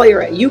a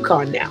player at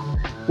UConn now.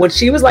 When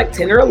she was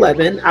 10 or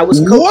 11, I was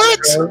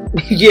coaching her.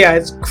 Yeah,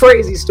 it's a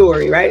crazy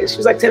story, right? She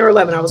was 10 or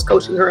 11. I was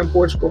coaching her in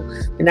Portugal,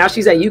 and now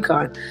she's at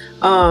UConn.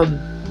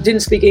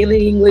 Didn't speak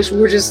any English.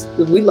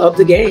 We loved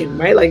the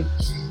game, right?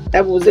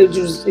 It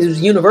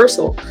was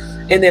universal.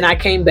 And then I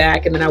came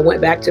back, and then I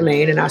went back to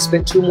Maine, and I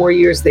spent 2 more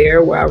years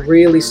there where I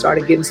really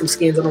started getting some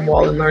skins on the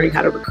wall and learning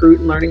how to recruit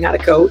and learning how to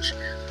coach.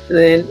 And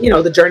then,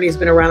 the journey has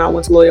been around. I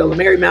went to Loyola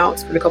Marymount,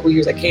 spent a couple of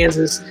years at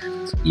Kansas,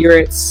 year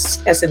at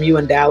SMU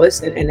in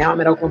Dallas, and now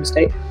I'm at Oklahoma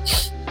State.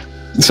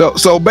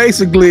 So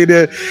basically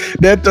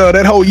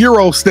that whole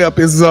Euro step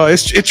is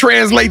it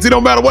translates. It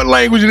don't matter what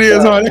language it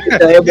is. That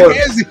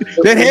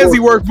handsy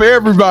work for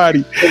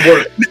everybody.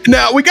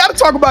 Now we got to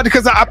talk about it,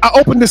 because I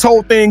opened this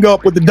whole thing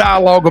up with the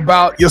dialogue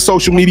about your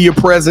social media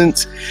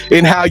presence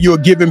and how you're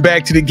giving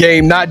back to the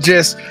game, not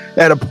just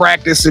at a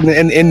practice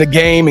in the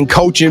game and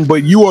coaching,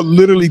 but you are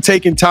literally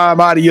taking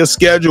time out of your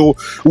schedule.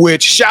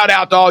 Which, shout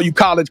out to all you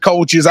college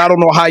coaches. I don't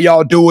know how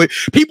y'all do it.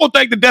 People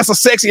think that that's a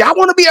sexy. I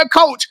want to be a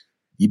coach.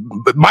 You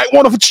might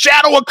want to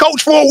shadow a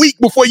coach for a week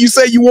before you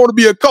say you want to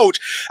be a coach.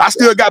 I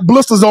still got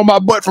blisters on my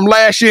butt from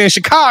last year in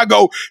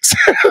Chicago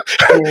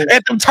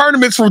at them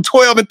tournaments from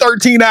 12 and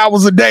 13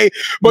 hours a day.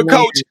 But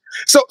Coach,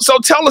 so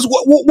tell us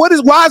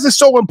why is it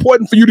so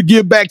important for you to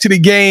give back to the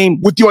game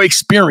with your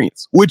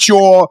experience, with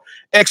your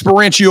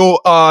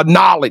experiential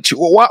knowledge?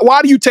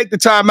 Why do you take the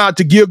time out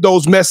to give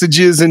those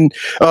messages and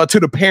to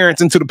the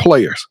parents and to the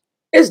players?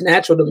 It's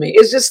natural to me.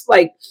 It's just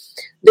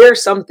there are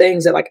some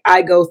things that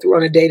I go through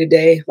on a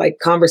day-to-day,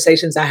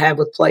 conversations I have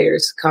with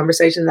players,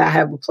 conversations I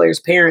have with players'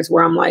 parents,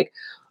 where I'm like,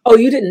 oh,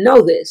 you didn't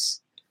know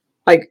this.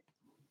 Oh,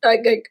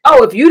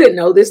 if you didn't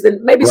know this, then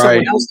maybe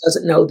someone else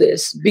doesn't know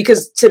this.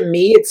 Because to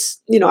me,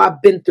 it's,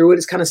 I've been through it.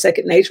 It's kind of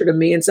second nature to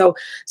me. And so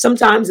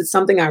sometimes it's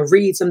something I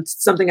read,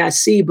 something I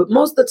see, but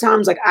most of the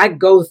times, I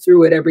go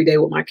through it every day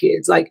with my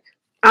kids.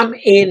 I'm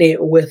in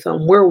it with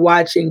them. We're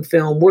watching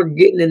film. We're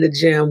getting in the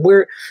gym.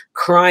 We're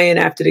crying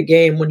after the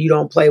game when you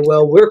don't play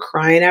well. We're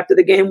crying after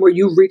the game where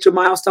you reach a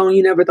milestone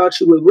you never thought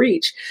you would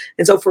reach.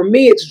 And so for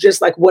me, it's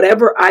just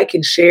whatever I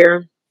can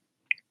share,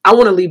 I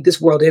want to leave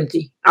this world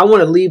empty. I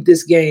want to leave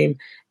this game,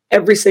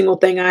 every single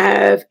thing I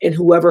have, and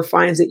whoever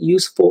finds it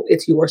useful,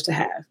 it's yours to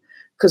have.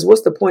 Because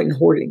what's the point in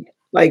hoarding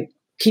it?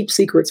 Keep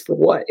secrets for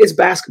what? It's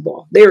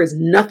basketball. There is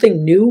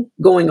nothing new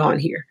going on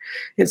here.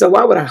 And so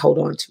why would I hold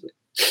on to it?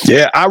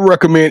 Yeah, I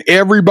recommend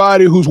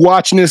everybody who's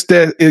watching this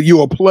that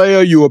you're a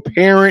player, you're a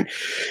parent.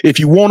 If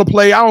you want to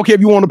play, I don't care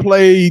if you want to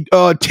play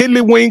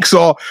Tiddlywinks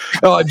or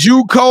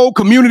JUCO,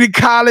 community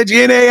college,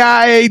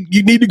 NAIA,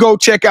 you need to go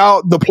check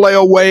out the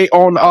Player Way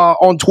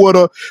on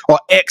Twitter or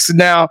X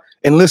now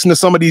and listen to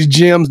some of these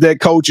gems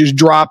that Coach is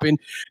dropping.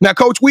 Now,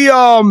 Coach, we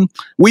know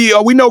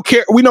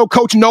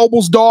Coach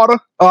Noble's daughter.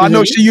 I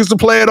know she used to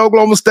play at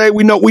Oklahoma State.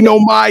 We know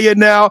Maya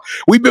now.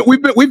 We've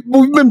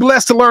been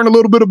blessed to learn a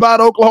little bit about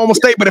Oklahoma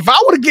State. But if I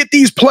were to get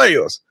these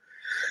players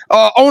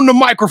on the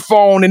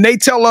microphone and they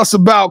tell us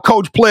about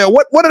Coach Player,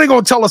 what are they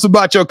going to tell us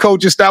about your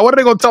coaching style? What are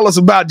they going to tell us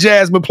about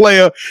Jhasmin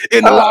Player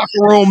in the locker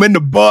room, in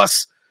the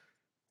bus?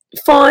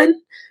 Fun.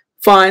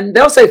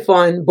 They'll say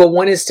fun, but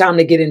when it's time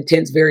to get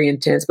intense, very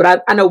intense.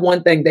 But I know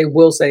one thing they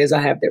will say is I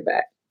have their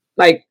back.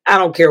 Like, I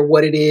don't care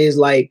what it is.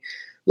 Like,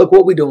 look,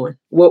 what we doing?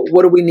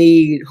 What do we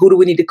need? Who do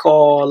we need to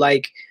call?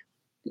 Like,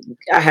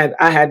 I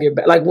have your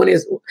back. Like, when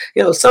is,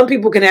 some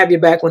people can have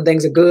your back when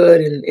things are good,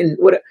 and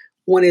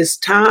when it's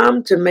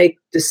time to make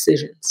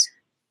decisions,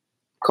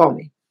 call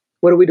me.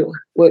 What are we doing?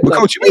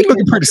 Coach, you be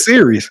looking pretty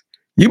serious.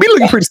 You be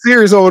looking pretty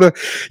serious over there.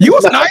 You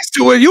was nice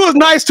to her. You was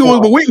nice to us,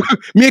 but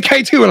me and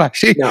KT were like,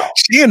 she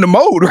in the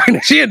mode right now.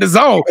 She in the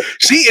zone.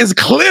 She is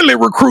clearly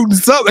recruiting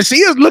something. She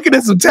is looking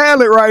at some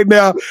talent right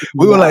now.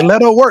 We were like,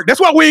 let her work.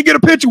 That's why we didn't get a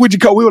picture with you,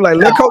 Coach. We were like,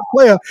 let Coach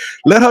Player,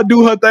 let her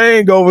do her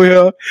thing over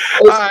here.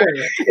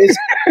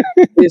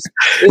 It's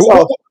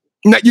awesome.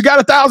 Now, you got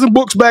 1,000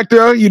 books back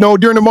there,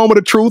 during the moment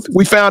of truth.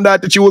 We found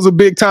out that you was a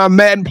big-time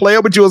Madden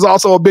player, but you was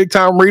also a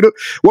big-time reader.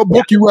 What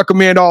book you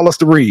recommend all us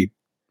to read?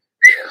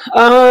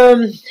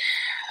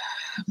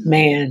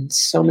 Man,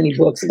 so many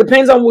books. It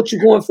depends on what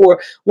you're going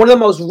for. One of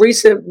the most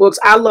recent books,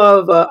 I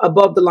love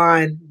Above the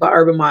Line by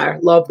Urban Meyer.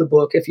 Love the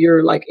book. If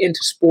you're like into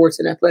sports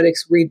and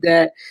athletics, read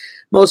that.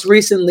 Most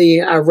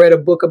recently, I read a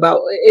book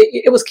about,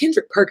 it was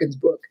Kendrick Perkins'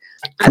 book.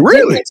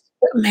 Really?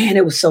 Man,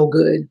 it was so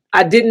good.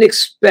 I didn't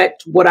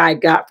expect what I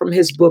got from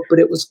his book, but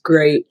it was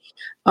great.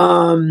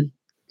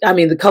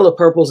 The Color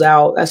Purple's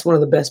out. That's one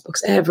of the best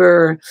books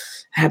ever.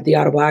 I have the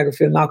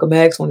autobiography of Malcolm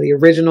X, one of the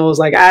originals.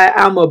 Like,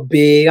 I'm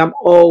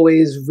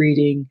always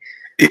reading.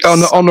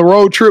 On the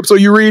road trips, are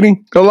you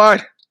reading a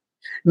lot?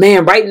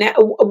 Man, right now,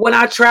 when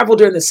I travel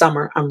during the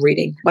summer, I'm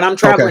reading. When I'm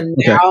traveling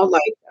now,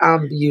 like,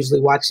 I'm usually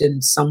watching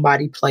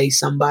somebody play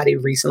somebody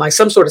recent, like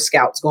some sort of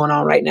scouts going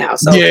on right now.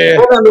 So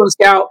I'm doing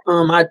scout.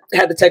 I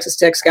had the Texas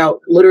Tech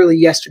scout literally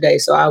yesterday.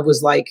 So I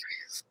was like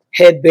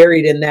head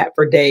buried in that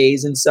for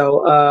days. And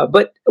so,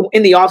 but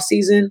in the off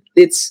season,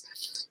 it's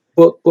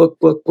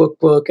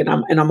book, and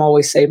I'm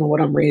always saving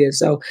what I'm reading.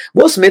 So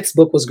Will Smith's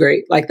book was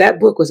great. Like, that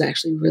book was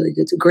actually really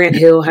good too. Grant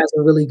Hill has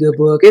a really good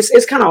book.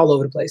 It's kind of all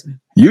over the place, man.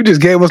 You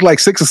just gave us like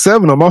 6 or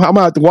 7 of them. I'm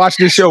gonna have to watch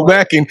this show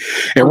back and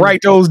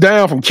write those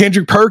down, from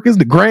Kendrick Perkins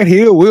to Grant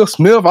Hill, Will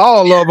Smith,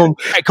 all of them.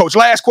 Hey, Coach,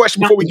 last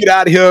question before we get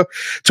out of here.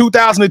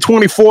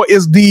 2024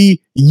 is the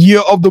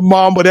year of the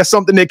Mamba. That's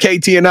something that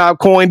KT and I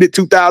coined it.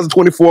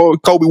 2024,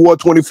 Kobe wore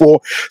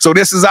 24. So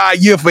this is our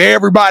year for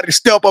everybody to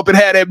step up and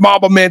have that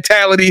Mamba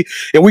mentality,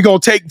 and we're gonna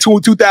take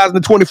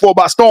 2024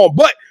 by storm.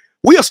 But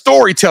we're a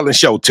storytelling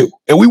show too,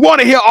 and we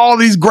want to hear all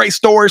these great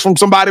stories from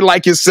somebody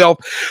like yourself.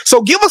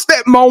 So give us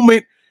that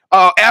moment.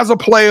 As a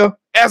player,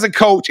 as a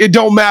coach, it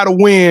don't matter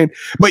when,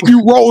 but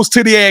you rose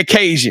to the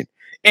occasion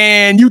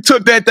and you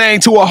took that thing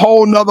to a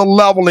whole nother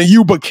level and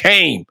you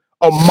became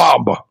a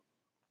Mamba.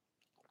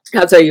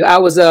 I'll tell you, I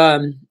was,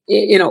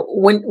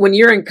 when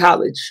you're in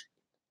college,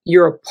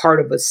 you're a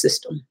part of a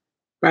system,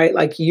 right?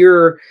 Like,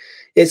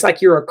 it's like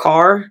you're a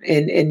car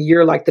and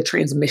you're like the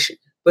transmission,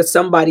 but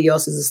somebody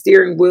else is the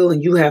steering wheel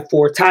and you have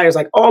 4 tires.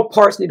 Like, all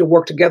parts need to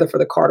work together for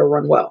the car to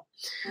run well.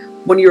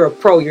 When you're a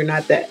pro, you're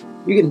not that.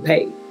 You're getting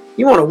paid.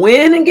 You want to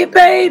win and get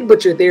paid,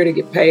 but you're there to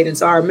get paid. And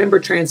so I remember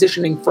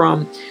transitioning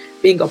from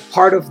being a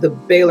part of the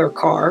Baylor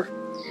car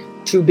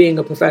to being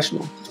a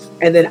professional.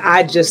 And then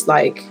I just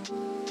like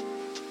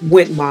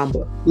went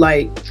Mamba.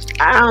 Like,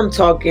 I'm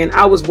talking,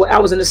 I was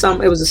in the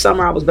summer. It was the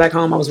summer. I was back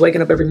home. I was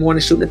waking up every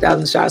morning, shooting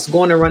 1,000 shots,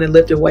 going and running,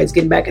 lifting weights,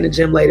 getting back in the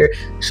gym later,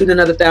 shooting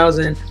another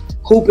 1,000,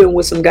 hooping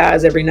with some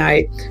guys every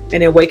night,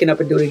 and then waking up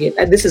and doing it again.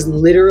 And this is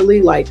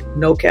literally, like,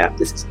 no cap.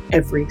 This is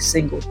every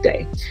single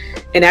day.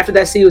 And after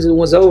that season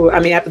was over,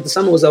 after the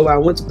summer was over, I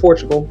went to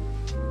Portugal.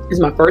 It was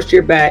my first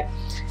year back,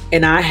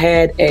 and I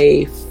had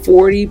a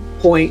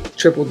 40-point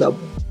triple-double.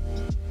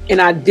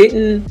 And I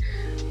didn't...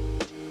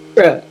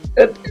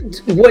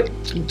 what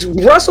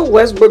Russell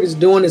Westbrook is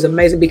doing is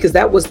amazing, because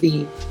that was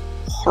the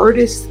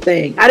hardest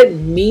thing. I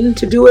didn't mean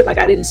to do it. Like,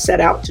 I didn't set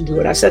out to do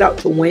it. I set out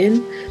to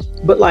win.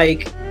 But,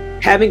 like,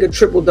 having a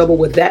triple-double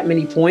with that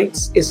many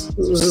points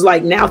was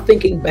like, now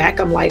thinking back,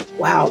 I'm like,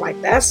 wow, like,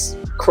 that's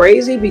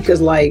crazy, because,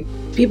 like,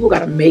 people got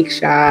to make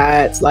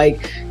shots.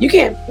 Like, you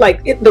can't,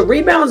 like, the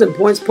rebounds and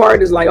points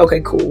part is like, okay,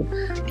 cool.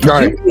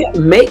 Right. You can't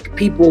make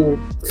people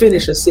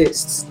finish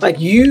assists. Like,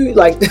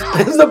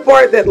 that's the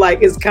part that,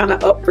 like, is kind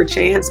of up for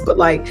chance. But,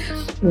 like,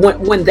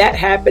 when that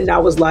happened, I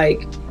was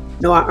like,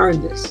 no, I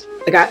earned this.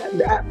 Like,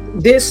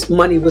 this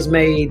money was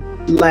made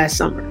last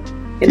summer.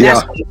 And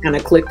that's when it kind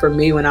of clicked for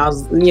me, when I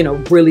was,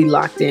 really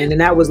locked in. And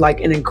that was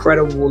like an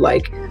incredible,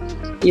 like,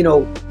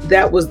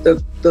 that was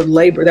the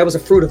labor. That was a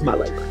fruit of my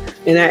labor.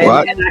 And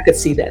I could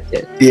see that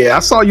then. Yeah, I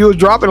saw you was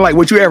dropping, like,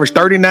 what you averaged,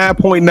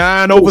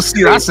 39.9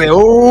 overseas. I said,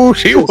 oh,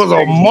 she was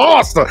a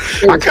monster.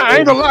 I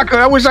ain't gonna lie,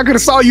 I wish I could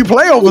have saw you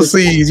play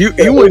overseas. You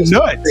went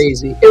nuts.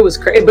 Crazy. It was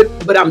crazy.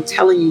 But I'm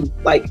telling you,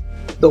 like,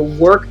 the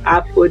work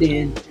I put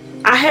in,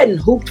 I hadn't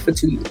hooped for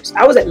 2 years.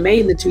 I was at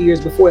Maine the 2 years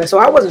before that, so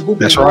I wasn't hooping.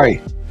 That's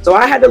right. So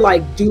I had to,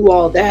 like, do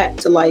all that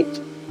to, like,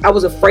 I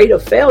was afraid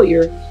of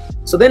failure,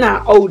 So then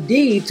I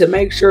OD'd to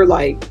make sure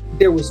like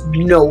there was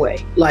no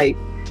way. Like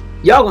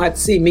y'all gonna have to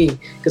see me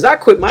because I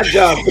quit my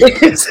job.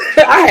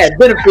 I had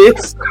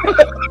benefits.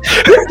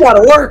 This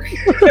gotta work.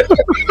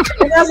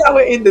 And that's how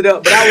it ended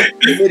up. But I was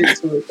committed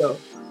to it though.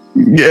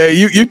 Yeah,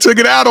 you took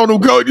it out on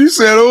them, coach. You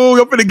said, "Oh,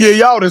 I'm gonna give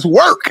y'all this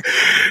work."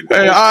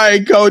 Hey, all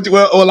right, coach.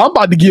 Well, I'm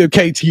about to give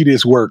KT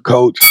this work,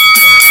 coach.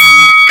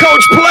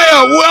 Coach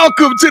Player,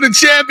 welcome to the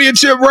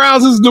championship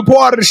rounds. This is the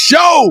part of the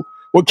show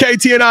where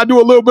KT and I do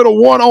a little bit of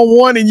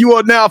one-on-one, and you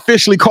are now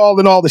officially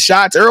calling all the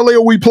shots.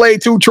 Earlier, we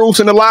played Two Truths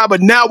and a Lie,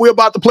 but now we're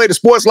about to play the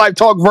Sports Life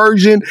Talk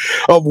version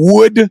of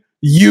Would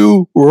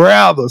You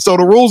Rather. So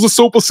the rules are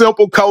super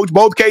simple, coach.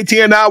 Both KT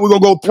and I, we're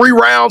going to go 3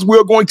 rounds.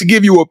 We're going to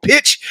give you a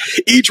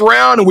pitch each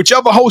round, and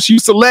whichever host you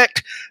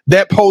select,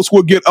 that host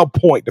will get a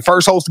point. The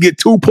first host to get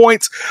 2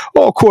 points,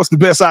 well, of course, the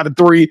best out of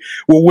 3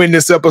 will win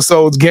this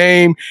episode's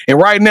game. And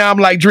right now, I'm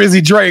like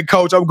Drizzy Drake,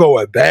 coach. I'm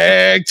going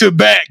back to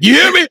back. You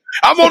hear me?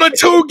 I'm on a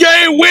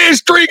 2-game win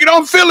streak, and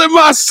I'm feeling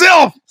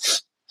myself.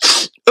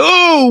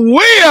 Oh,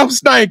 I'm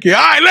stinking.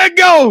 All right, let's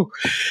go.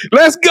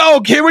 Let's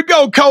go. Here we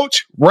go,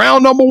 coach.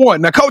 Round number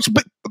 1. Now, coach,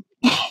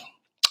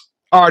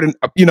 all right,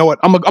 you know what?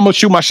 I'm going to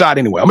shoot my shot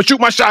anyway.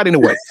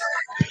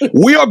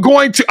 We are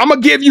going to, I'm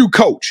going to give you,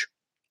 coach,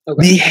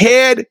 the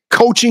head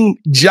coaching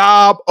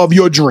job of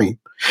your dream.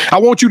 I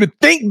want you to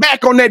think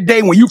back on that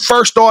day when you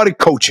first started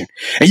coaching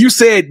and you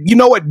said, you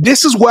know what?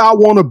 This is where I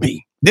want to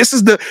be. This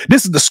is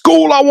the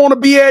school I want to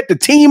be at, the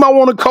team I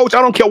want to coach.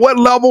 I don't care what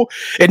level.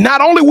 And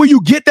not only will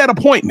you get that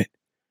appointment,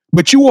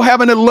 but you will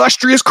have an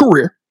illustrious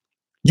career.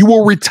 You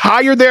will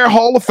retire their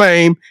Hall of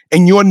Fame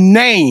and your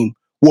name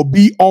will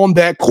be on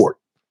that court.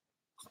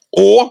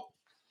 Or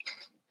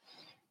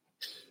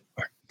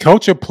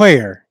coach a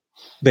player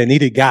that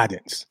needed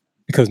guidance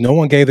because no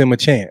one gave them a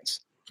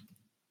chance.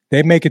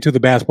 They make it to the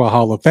Basketball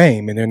Hall of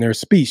Fame, and then their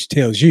speech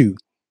tells you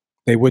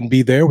they wouldn't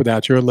be there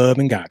without your love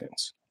and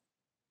guidance.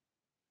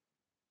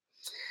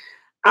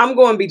 I'm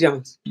going B.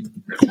 Jones.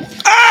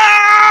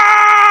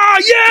 Ah,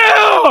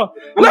 yeah!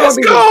 Let's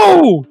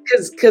go!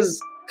 Because,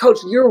 coach,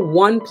 you're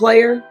one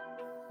player,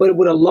 but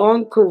with a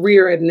long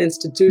career at an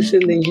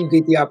institution, then you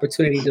get the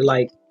opportunity to,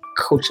 like,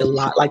 coach a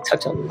lot, like,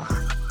 touch a lot.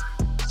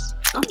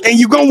 And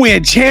you're going to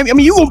win champion. I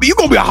mean, you're going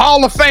to be a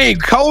Hall of Fame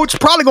coach.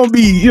 Probably going to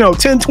be,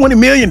 $10-20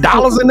 million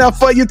in there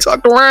for you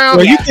tucked around.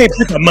 Well, you can't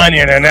put the money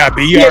in there,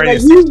 B. You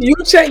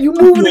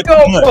moving the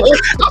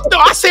goalpost. No,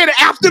 I said it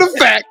after the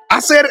fact. I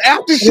said it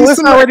after she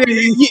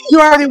you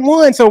already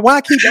won, so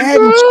why keep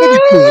adding sugar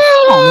to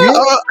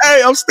it?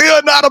 Hey, I'm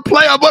still not a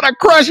player, but I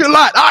crush a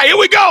lot. All right, here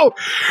we go.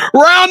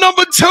 Round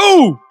number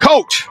 2.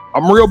 Coach,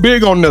 I'm real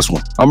big on this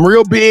one. I'm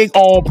real big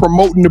on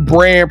promoting the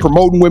brand,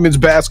 promoting women's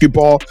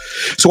basketball.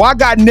 So I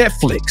got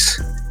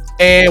Netflix.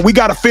 And we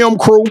got a film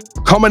crew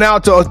coming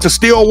out to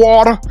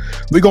Stillwater.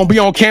 We're going to be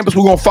on campus.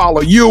 We're going to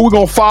follow you. We're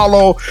going to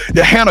follow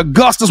the Hannah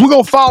Gustus. We're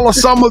going to follow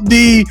some of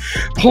the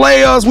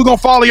players. We're going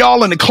to follow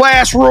y'all in the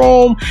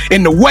classroom,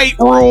 in the weight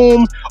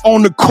room,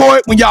 on the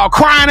court. When y'all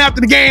crying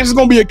after the games, there's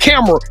going to be a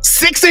camera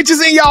 6 inches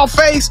in y'all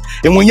face.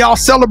 And when y'all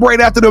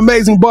celebrate after the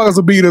amazing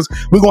buzzer beaters,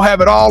 we're going to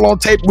have it all on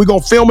tape. We're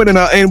going to film it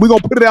and we're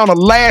going to put it on a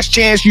Last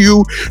Chance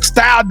U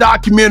style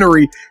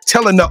documentary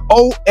telling the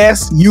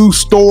OSU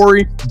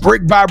story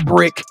brick by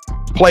brick,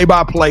 play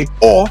by play,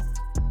 or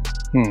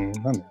I'm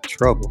in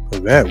trouble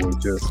because that was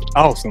just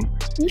awesome.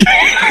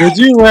 Would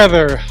you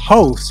rather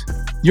host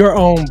your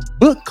own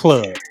book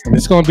club? And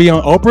it's going to be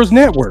on Oprah's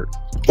network.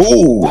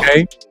 Ooh.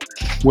 Okay.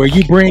 Where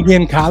you bring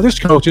in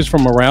college coaches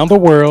from around the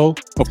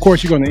world. Of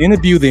course, you're going to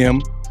interview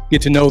them,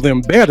 get to know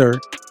them better,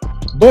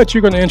 but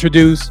you're going to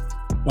introduce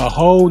a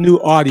whole new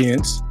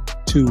audience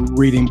to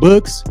reading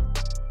books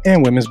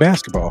and women's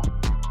basketball.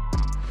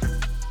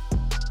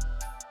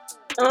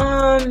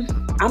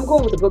 I'm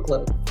going with the book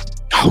club.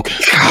 Okay.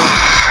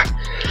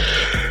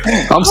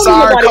 I'm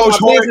sorry, Coach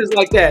Hoyt.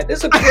 Like that.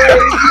 This is crazy.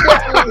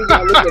 You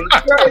gotta look at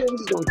it.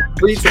 Just gonna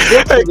read some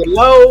books and get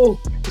low.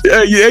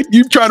 Yeah,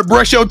 you trying to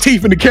brush your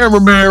teeth in the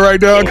cameraman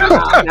right now.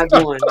 I'm not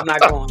going.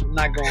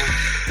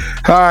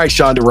 All right,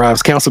 Shonda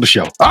Rhimes, cancel the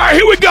show. All right,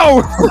 here we go.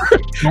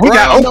 We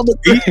got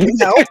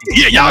Oprah.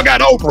 Yeah, y'all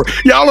got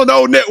Oprah. Y'all on the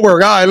old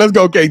network. All right, let's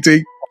go,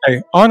 KT. Okay,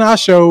 on our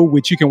show,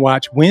 which you can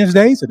watch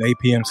Wednesdays at 8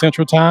 p.m.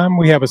 Central Time,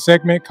 we have a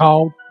segment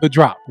called The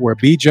Drop, where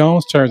B.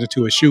 Jones turns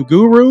into a shoe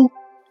guru,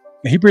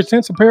 and he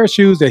presents a pair of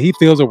shoes that he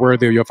feels are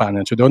worthy of your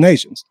financial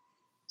donations.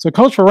 So,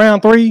 Coach, for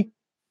round 3,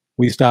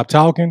 we stop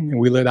talking,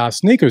 and we let our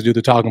sneakers do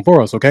the talking for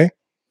us, okay?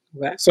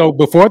 So,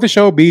 before the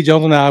show, B.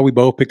 Jones and I, we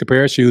both picked a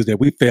pair of shoes that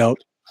we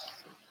felt,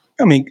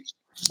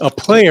 a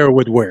player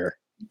would wear.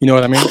 You know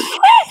what I mean?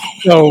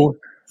 So,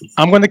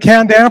 I'm going to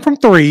count down from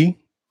 3.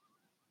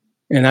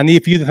 And I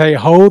need for you to say,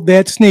 hold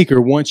that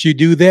sneaker. Once you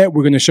do that,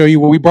 we're going to show you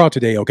what we brought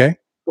today, okay?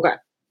 Okay. All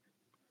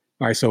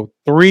right, so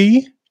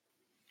 3,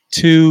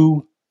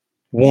 2,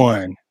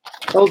 1.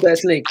 Hold that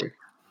sneaker.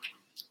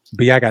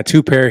 B, I got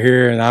 2 pair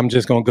here, and I'm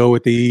just going to go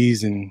with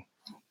these and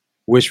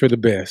wish for the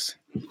best.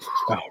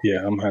 Oh,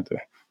 yeah, I'm going to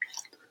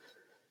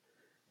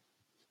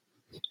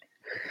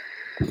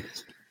have to.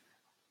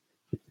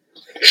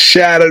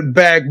 Shattered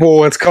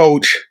backboards,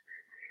 Coach.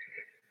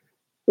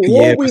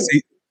 Yeah,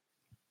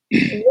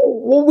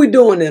 what we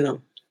doing in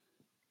them?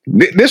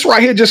 This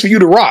right here just for you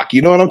to rock.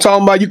 You know what I'm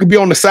talking about? You could be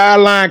on the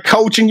sideline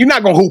coaching. You're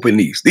not going to hoop in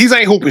these. These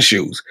ain't hooping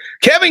shoes.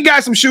 Kevin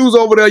got some shoes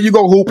over there you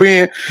go hoop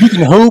in. You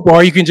can hoop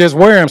or you can just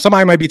wear them.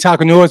 Somebody might be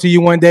talking noise to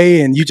you one day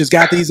and you just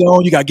got these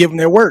on. You got to give them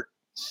their work.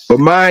 But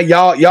mine,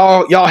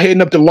 y'all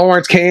heading up to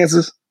Lawrence,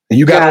 Kansas, and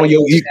you got on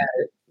your...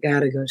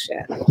 Gotta go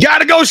shatter.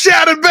 Gotta go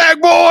shatter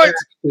back, boys.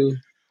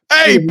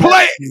 Hey,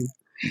 play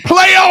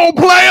on,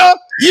 player.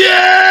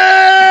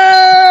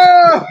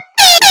 Yeah!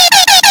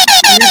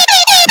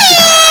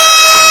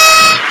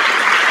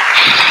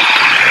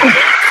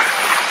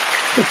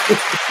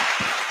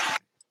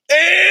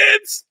 And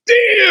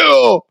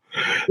still,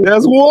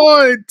 that's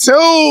 1,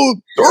 2,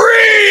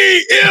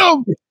 3.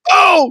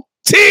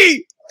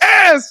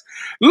 MOTS.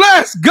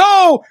 Let's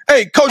go.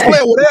 Hey, Coach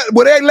Player,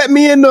 would they let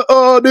me in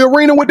the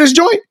arena with this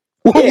joint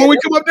when we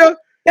come up there?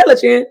 They'll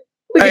let you in.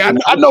 Hey, I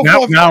know.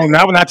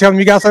 Now when I tell them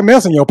you got something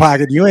else in your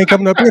pocket, you ain't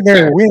coming up in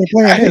there. We ain't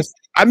playing this.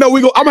 I know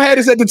I'm gonna have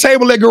this at the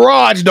table at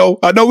Garage though.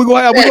 I know we're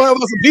gonna have some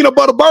peanut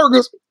butter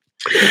burgers.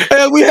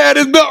 And we had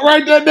this belt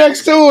right there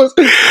next to us.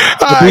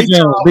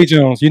 B.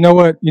 Jones, you know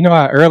what? You know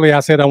how early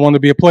I said I want to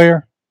be a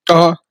player?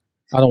 I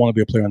don't want to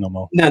be a player no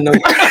more. No.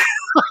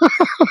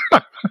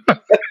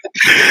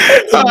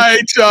 All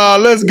right, y'all,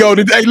 let's go.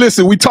 Hey,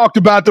 listen, we talked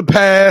about the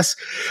past.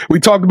 We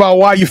talked about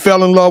why you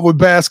fell in love with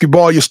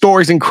basketball. Your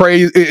story's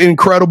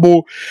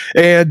incredible.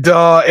 And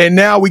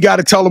now we got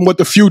to tell them what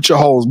the future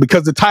holds,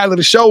 because the title of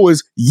the show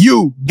is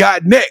You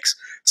Got Next.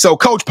 So,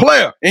 Coach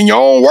Player, in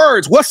your own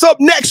words, what's up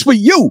next for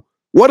you?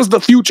 What does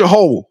the future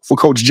hold for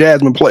Coach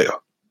Jhasmin Player?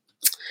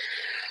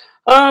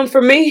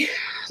 For me,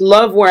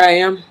 love where I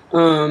am.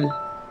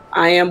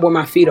 I am where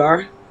my feet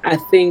are. I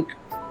think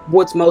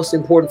what's most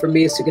important for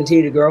me is to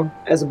continue to grow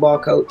as a ball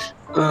coach.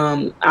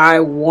 I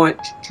want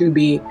to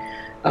be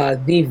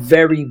the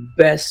very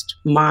best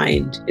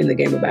mind in the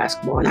game of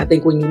basketball. And I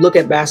think when you look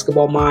at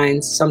basketball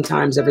minds,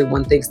 sometimes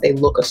everyone thinks they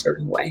look a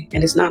certain way,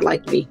 and it's not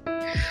like me.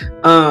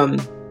 I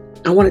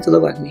want it to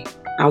look like me.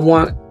 I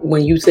want,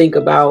 when you think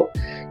about,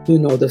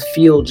 the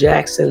Phil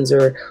Jacksons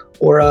or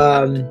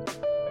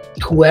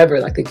whoever,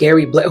 like the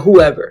Gary Black,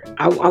 whoever,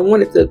 I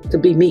want it to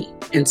be me.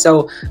 And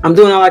so I'm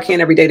doing all I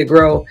can every day to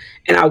grow.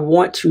 And I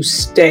want to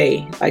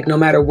stay, like, no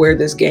matter where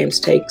this game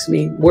takes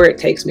me,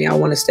 I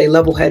want to stay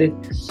level-headed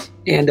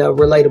and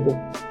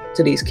relatable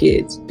to these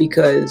kids.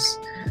 Because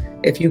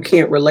if you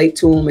can't relate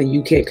to them and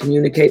you can't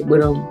communicate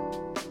with them,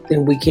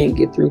 then we can't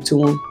get through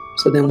to them.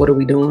 So then what are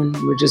we doing?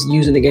 We're just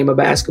using the game of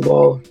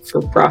basketball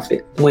for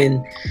profit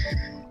when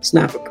it's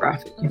not for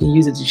profit. You can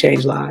use it to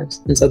change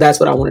lives. And so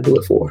that's what I want to do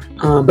it for.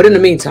 But in the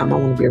meantime, I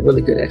want to be a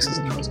really good X's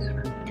and O's guy.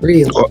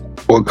 Really.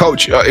 Well,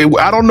 Coach,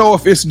 I don't know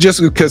if it's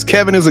just because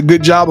Kevin is a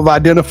good job of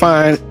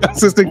identifying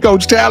assistant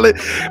coach talent,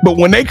 but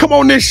when they come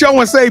on this show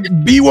and say,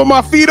 be where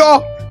my feet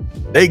are,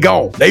 they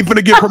gone. They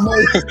finna get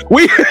promoted.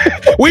 we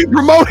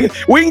promoted.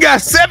 We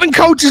got 7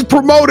 coaches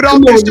promoted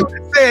on this show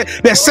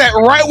that sat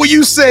right where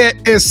you said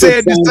and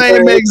said the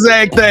same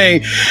exact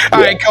thing.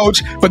 All right,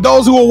 Coach. For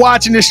those who are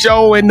watching this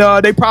show and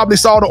they probably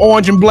saw the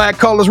orange and black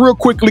colors, real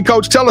quickly,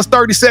 Coach, tell us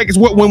 30 seconds.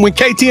 When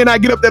KT and I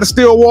get up there to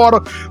Stillwater,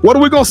 what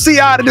are we gonna see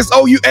out of this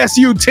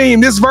OUSU team?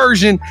 This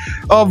version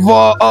of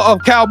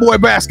Cowboy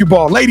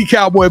basketball, Lady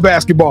Cowboy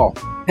basketball.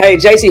 Hey,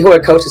 JC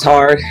Hoyt coaches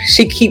hard.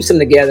 She keeps them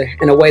together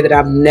in a way that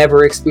I've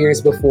never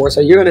experienced before.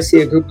 So you're going to see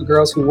a group of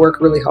girls who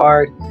work really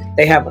hard.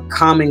 They have a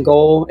common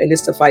goal, and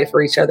it's to fight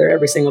for each other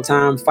every single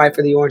time, fight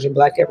for the orange and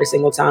black every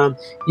single time.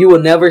 You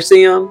will never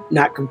see them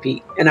not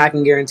compete. And I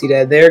can guarantee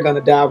that they're going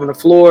to dive on the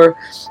floor.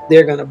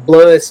 They're going to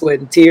blood, sweat,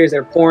 and tears.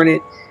 They're pouring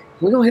it.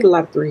 We're going to hit a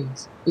lot of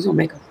threes. We're going to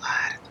make a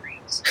lot of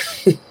threes.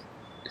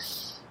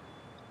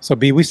 So,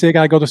 B, we still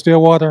got to go to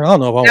Stillwater? I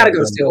don't know if I got to go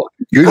to Stillwater.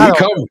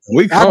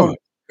 We coming.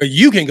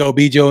 You can go,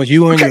 B. Jones.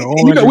 You and your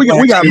own.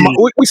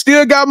 We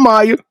still got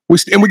Maya. We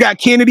got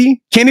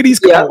Kennedy. Kennedy's.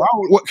 Yeah.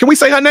 Can we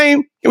say her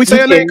name? Can we say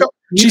her name?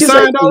 She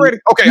signed already.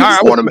 Okay, all right.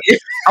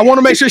 I want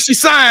to make sure she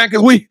signed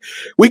because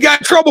we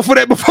got in trouble for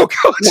that before.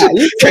 Coach.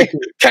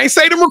 Can't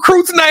say the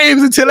recruits'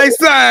 names until they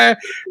sign.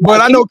 But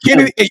I know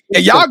Kennedy.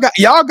 And y'all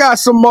got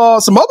some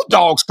other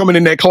dogs coming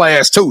in that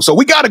class too. So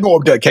we got to go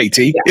up there, KT.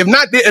 Yeah.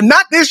 If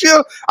not this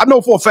year, I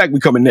know for a fact we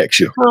coming next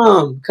year.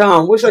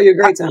 Come. We'll show you a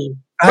great time.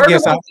 I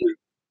guess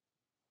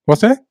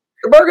what's that?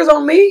 The burger's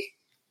on me.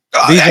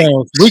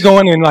 We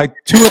going in like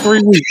 2 or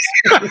 3 weeks.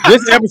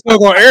 This episode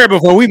gonna air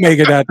before we make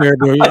it out there,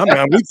 bro. We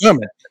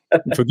coming.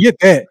 Forget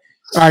that.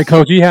 All right,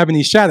 Coach. Do you have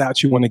any shout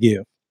outs you want to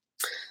give?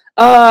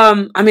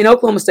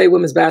 Oklahoma State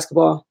women's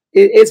basketball.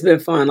 It's been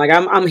fun. Like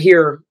I'm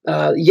here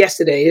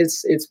yesterday.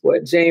 It's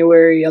what,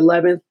 January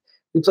 11th.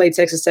 We played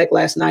Texas Tech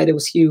last night. It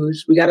was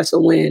huge. We got us a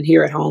win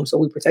here at home, so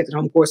we protected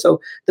home court.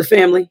 So the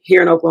family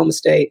here in Oklahoma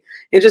State,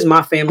 and just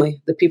my family,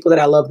 the people that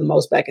I love the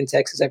most back in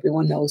Texas,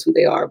 everyone knows who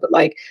they are, but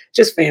like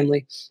just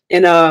family.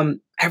 And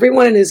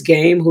everyone in this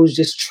game who's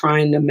just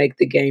trying to make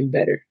the game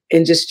better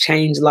and just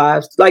change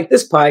lives. Like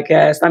this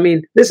podcast,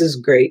 this is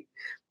great.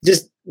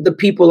 Just the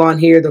people on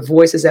here, the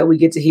voices that we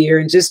get to hear,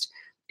 and just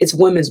it's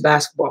women's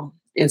basketball.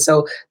 And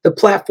so the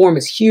platform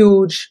is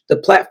huge. The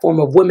platform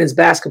of women's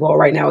basketball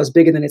right now is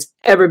bigger than it's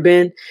ever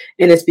been.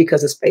 And it's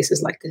because of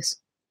spaces like this.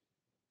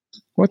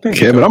 Well,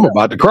 Kevin, I'm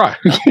about to cry.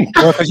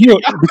 Well, because you're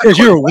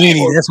a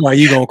weenie. That's why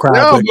you're going to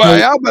cry.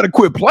 Y'all better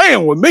quit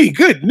playing with me.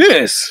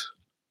 Goodness.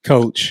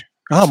 Coach,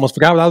 I almost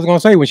forgot what I was going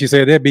to say when she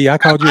said that, B. I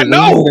called you a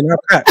weenie.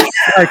 All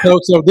right,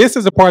 Coach. So this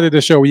is a part of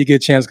the show where you get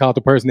a chance to call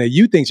the person that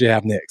you think should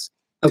have next.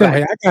 Okay. Tell me,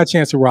 hey, I got a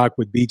chance to rock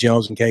with B.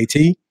 Jones and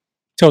KT.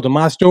 Told them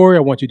my story.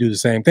 I want you to do the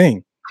same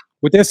thing.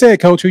 With that said,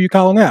 Coach, who you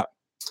calling out?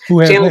 Who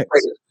has Chandler next?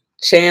 Prater.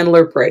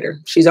 Chandler Prater.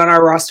 She's on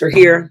our roster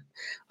here.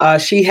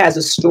 She has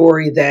a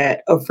story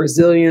of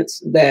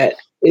resilience that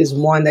is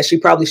one that she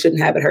probably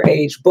shouldn't have at her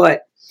age,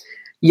 but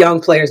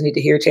young players need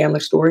to hear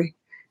Chandler's story.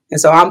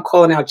 And so I'm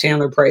calling out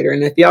Chandler Prater.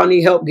 And if y'all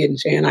need help getting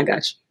Chan, I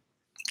got you.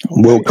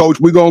 Well,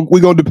 Coach, we're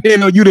gonna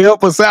depend on you to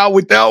help us out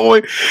with that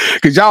one,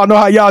 because y'all know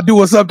how y'all do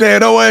us up there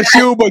at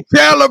OSU. But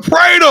Chandler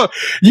Prater,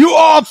 you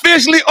are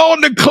officially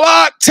on the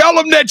clock. Tell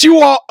them that you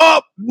are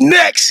up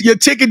next. Your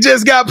ticket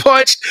just got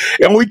punched,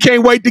 and we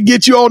can't wait to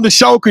get you on the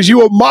show because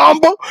you a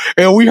Mamba,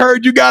 and we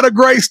heard you got a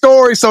great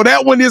story. So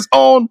that one is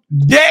on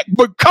deck.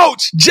 But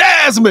Coach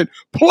Jhasmin,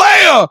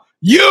 player,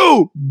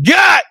 you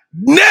got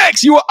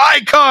next. You an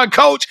icon,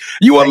 Coach.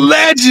 You a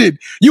legend.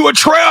 You a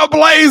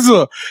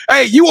trailblazer.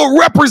 Hey, you a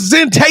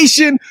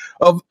representation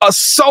of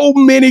so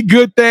many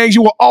good things.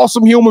 You an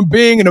awesome human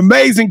being, an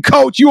amazing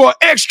coach. You are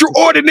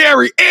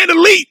extraordinary and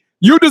elite.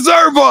 You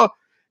deserve a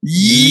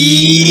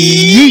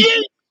yeet.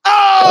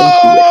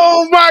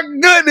 Oh my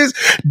goodness.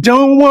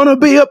 Don't want to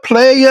be a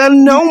player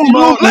no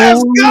more.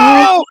 Let's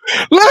go.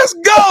 Let's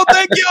go.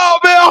 Thank y'all,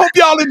 man. I hope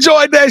y'all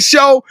enjoyed that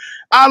show.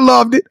 I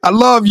loved it. I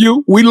love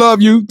you. We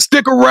love you.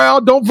 Stick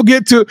around. Don't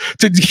forget to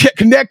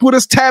connect with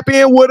us, tap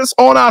in with us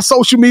on our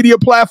social media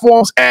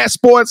platforms at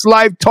Sports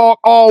Life Talk,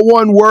 all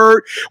one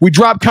word. We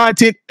drop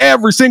content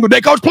every single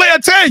day. Coach Player, I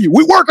tell you,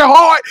 we working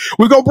hard.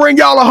 We're going to bring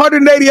y'all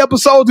 180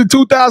 episodes in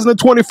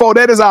 2024.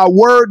 That is our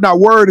word, and our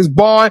word is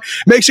bond.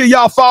 Make sure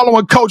y'all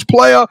following Coach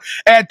Player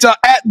at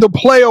The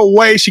Player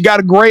Way. She got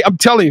I'm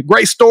telling you,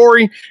 great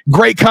story,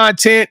 great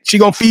content. She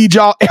going to feed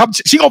y'all.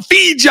 She going to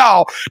feed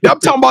y'all. I'm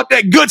talking about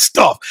that good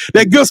stuff.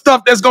 That good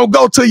stuff that's gonna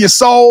go to your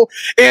soul.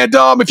 And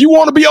if you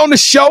want to be on the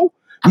show,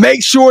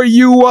 make sure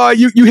you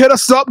hit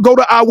us up. Go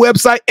to our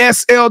website,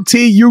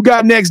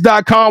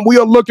 sltugotnext.com. We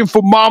are looking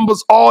for Mambas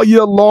all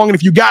year long. And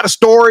if you got a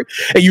story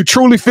and you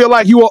truly feel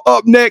like you are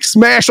up next,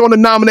 smash on the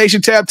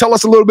nomination tab. Tell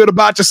us a little bit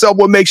about yourself,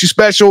 what makes you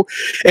special.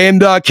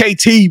 And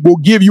KT will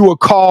give you a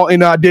call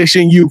and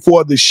audition you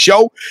for the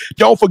show.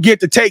 Don't forget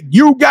to take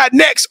You Got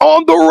Next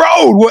on the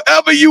road,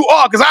 wherever you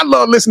are, because I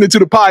love listening to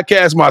the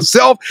podcast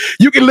myself.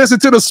 You can listen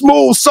to the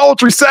smooth,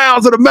 sultry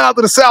sounds of the mouth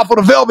of the South or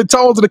the velvet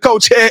tones of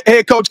the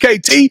head coach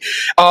KT.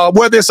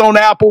 Whether it's on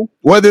Apple,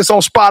 whether it's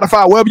on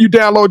Spotify, wherever you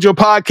download your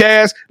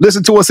podcast,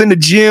 listen to us in the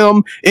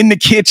gym, in the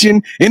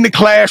kitchen, in the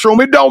classroom.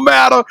 It don't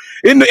matter.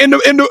 In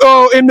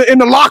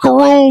the locker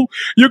room,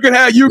 you can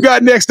have You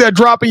Got Next there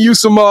dropping you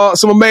some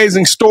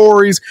amazing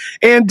stories.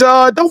 And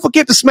don't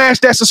forget to smash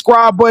that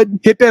subscribe button,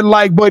 hit that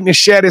like button, and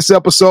share this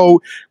episode.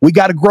 We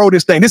got to grow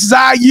this thing. This is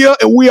our year,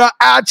 and we are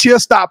out here.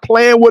 Stop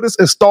playing with us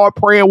and start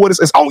praying with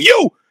us. It's on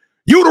you.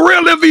 You the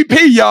real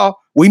MVP, y'all.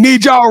 We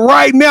need y'all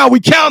right now. We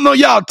counting on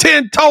y'all.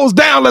 10 toes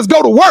down. Let's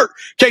go to work.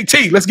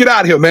 KT, let's get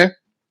out of here, man.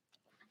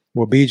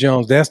 Well, B.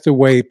 Jones, that's the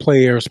way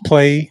players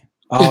play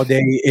all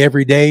day,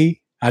 every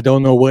day. I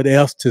don't know what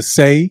else to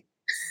say.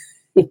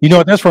 You know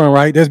what that's from,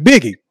 right? That's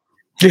Biggie.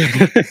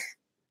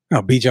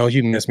 Oh, B. Jones,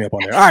 you messed me up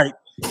on there. All right,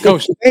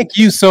 Coach, thank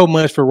you so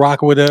much for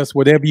rocking with us.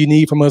 Whatever you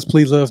need from us,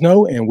 please let us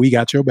know, and we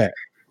got your back.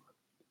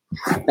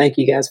 Thank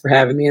you guys for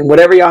having me. And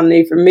whatever y'all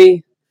need from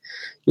me,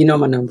 you know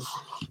my number.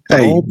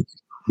 Hey,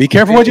 be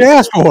careful what you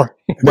ask for.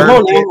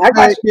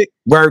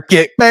 Work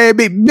it,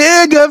 baby.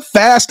 Bigger,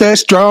 faster,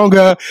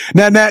 stronger.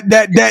 Now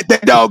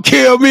that don't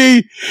kill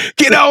me.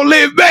 Can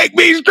only make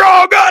me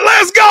stronger.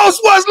 Let's go,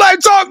 Sports Life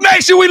Talk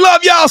Nation. We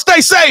love y'all. Stay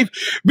safe.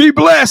 Be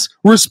blessed.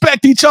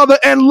 Respect each other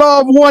and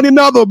love one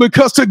another,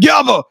 because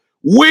together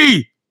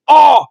we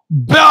are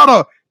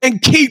better.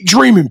 And keep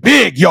dreaming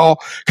big, y'all,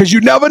 because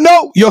you never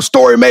know. Your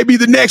story may be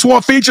the next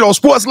one featured on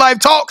Sports Life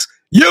Talks.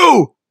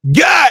 You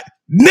got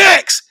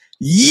next.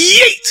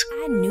 Yeet!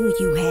 I knew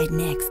you had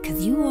next,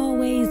 cause you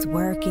always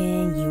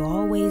working, you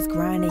always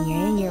grinding,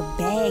 you're in your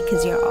bag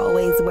cause you're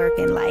always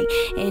working. Like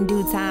in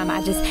due time,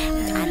 I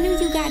knew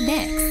you got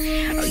next.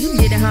 Oh, you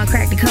did it, huh?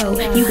 Crack the code.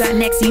 You got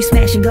next, you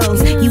smashing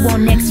goals. You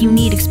want next, you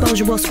need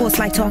exposure. Well, Sports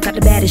Like Talk got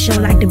the baddest show,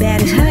 like the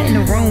baddest in the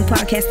room.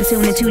 Podcast to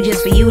tune into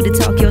just for you to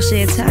talk your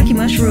shit. Talk your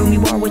mushroom.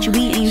 You are what you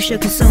eat and you should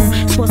consume.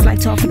 Sports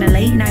Like Talk from the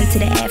late night to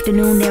the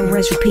afternoon, then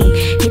rest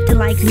repeat. Hit the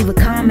like, leave a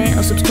comment,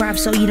 or subscribe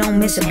so you don't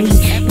miss a beat.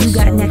 You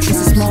got next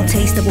is a small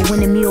taste of a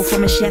winning meal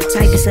from a chef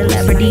type of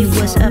celebrity.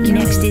 What's up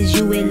next is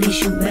you, at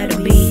least you better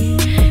be.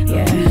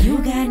 Yeah, you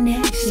got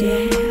next,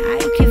 yeah. I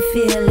can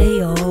feel it,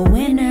 you're a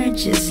winner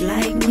just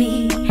like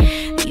me.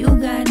 You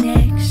got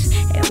next,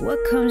 and what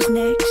comes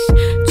next?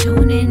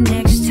 Tune in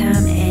next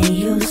time and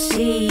you'll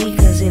see.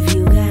 Cause if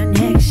you got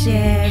next,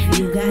 yeah, if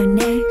you got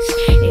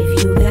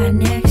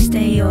next,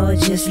 then you're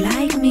just just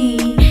like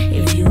me.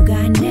 If you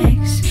got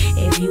next,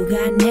 if you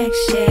got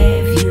next, yeah.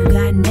 If you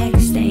got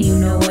next, then you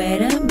know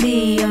where to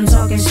be. I'm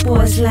talking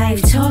sports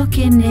life,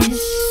 talking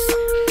this.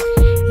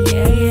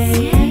 Yeah, yeah,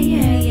 yeah.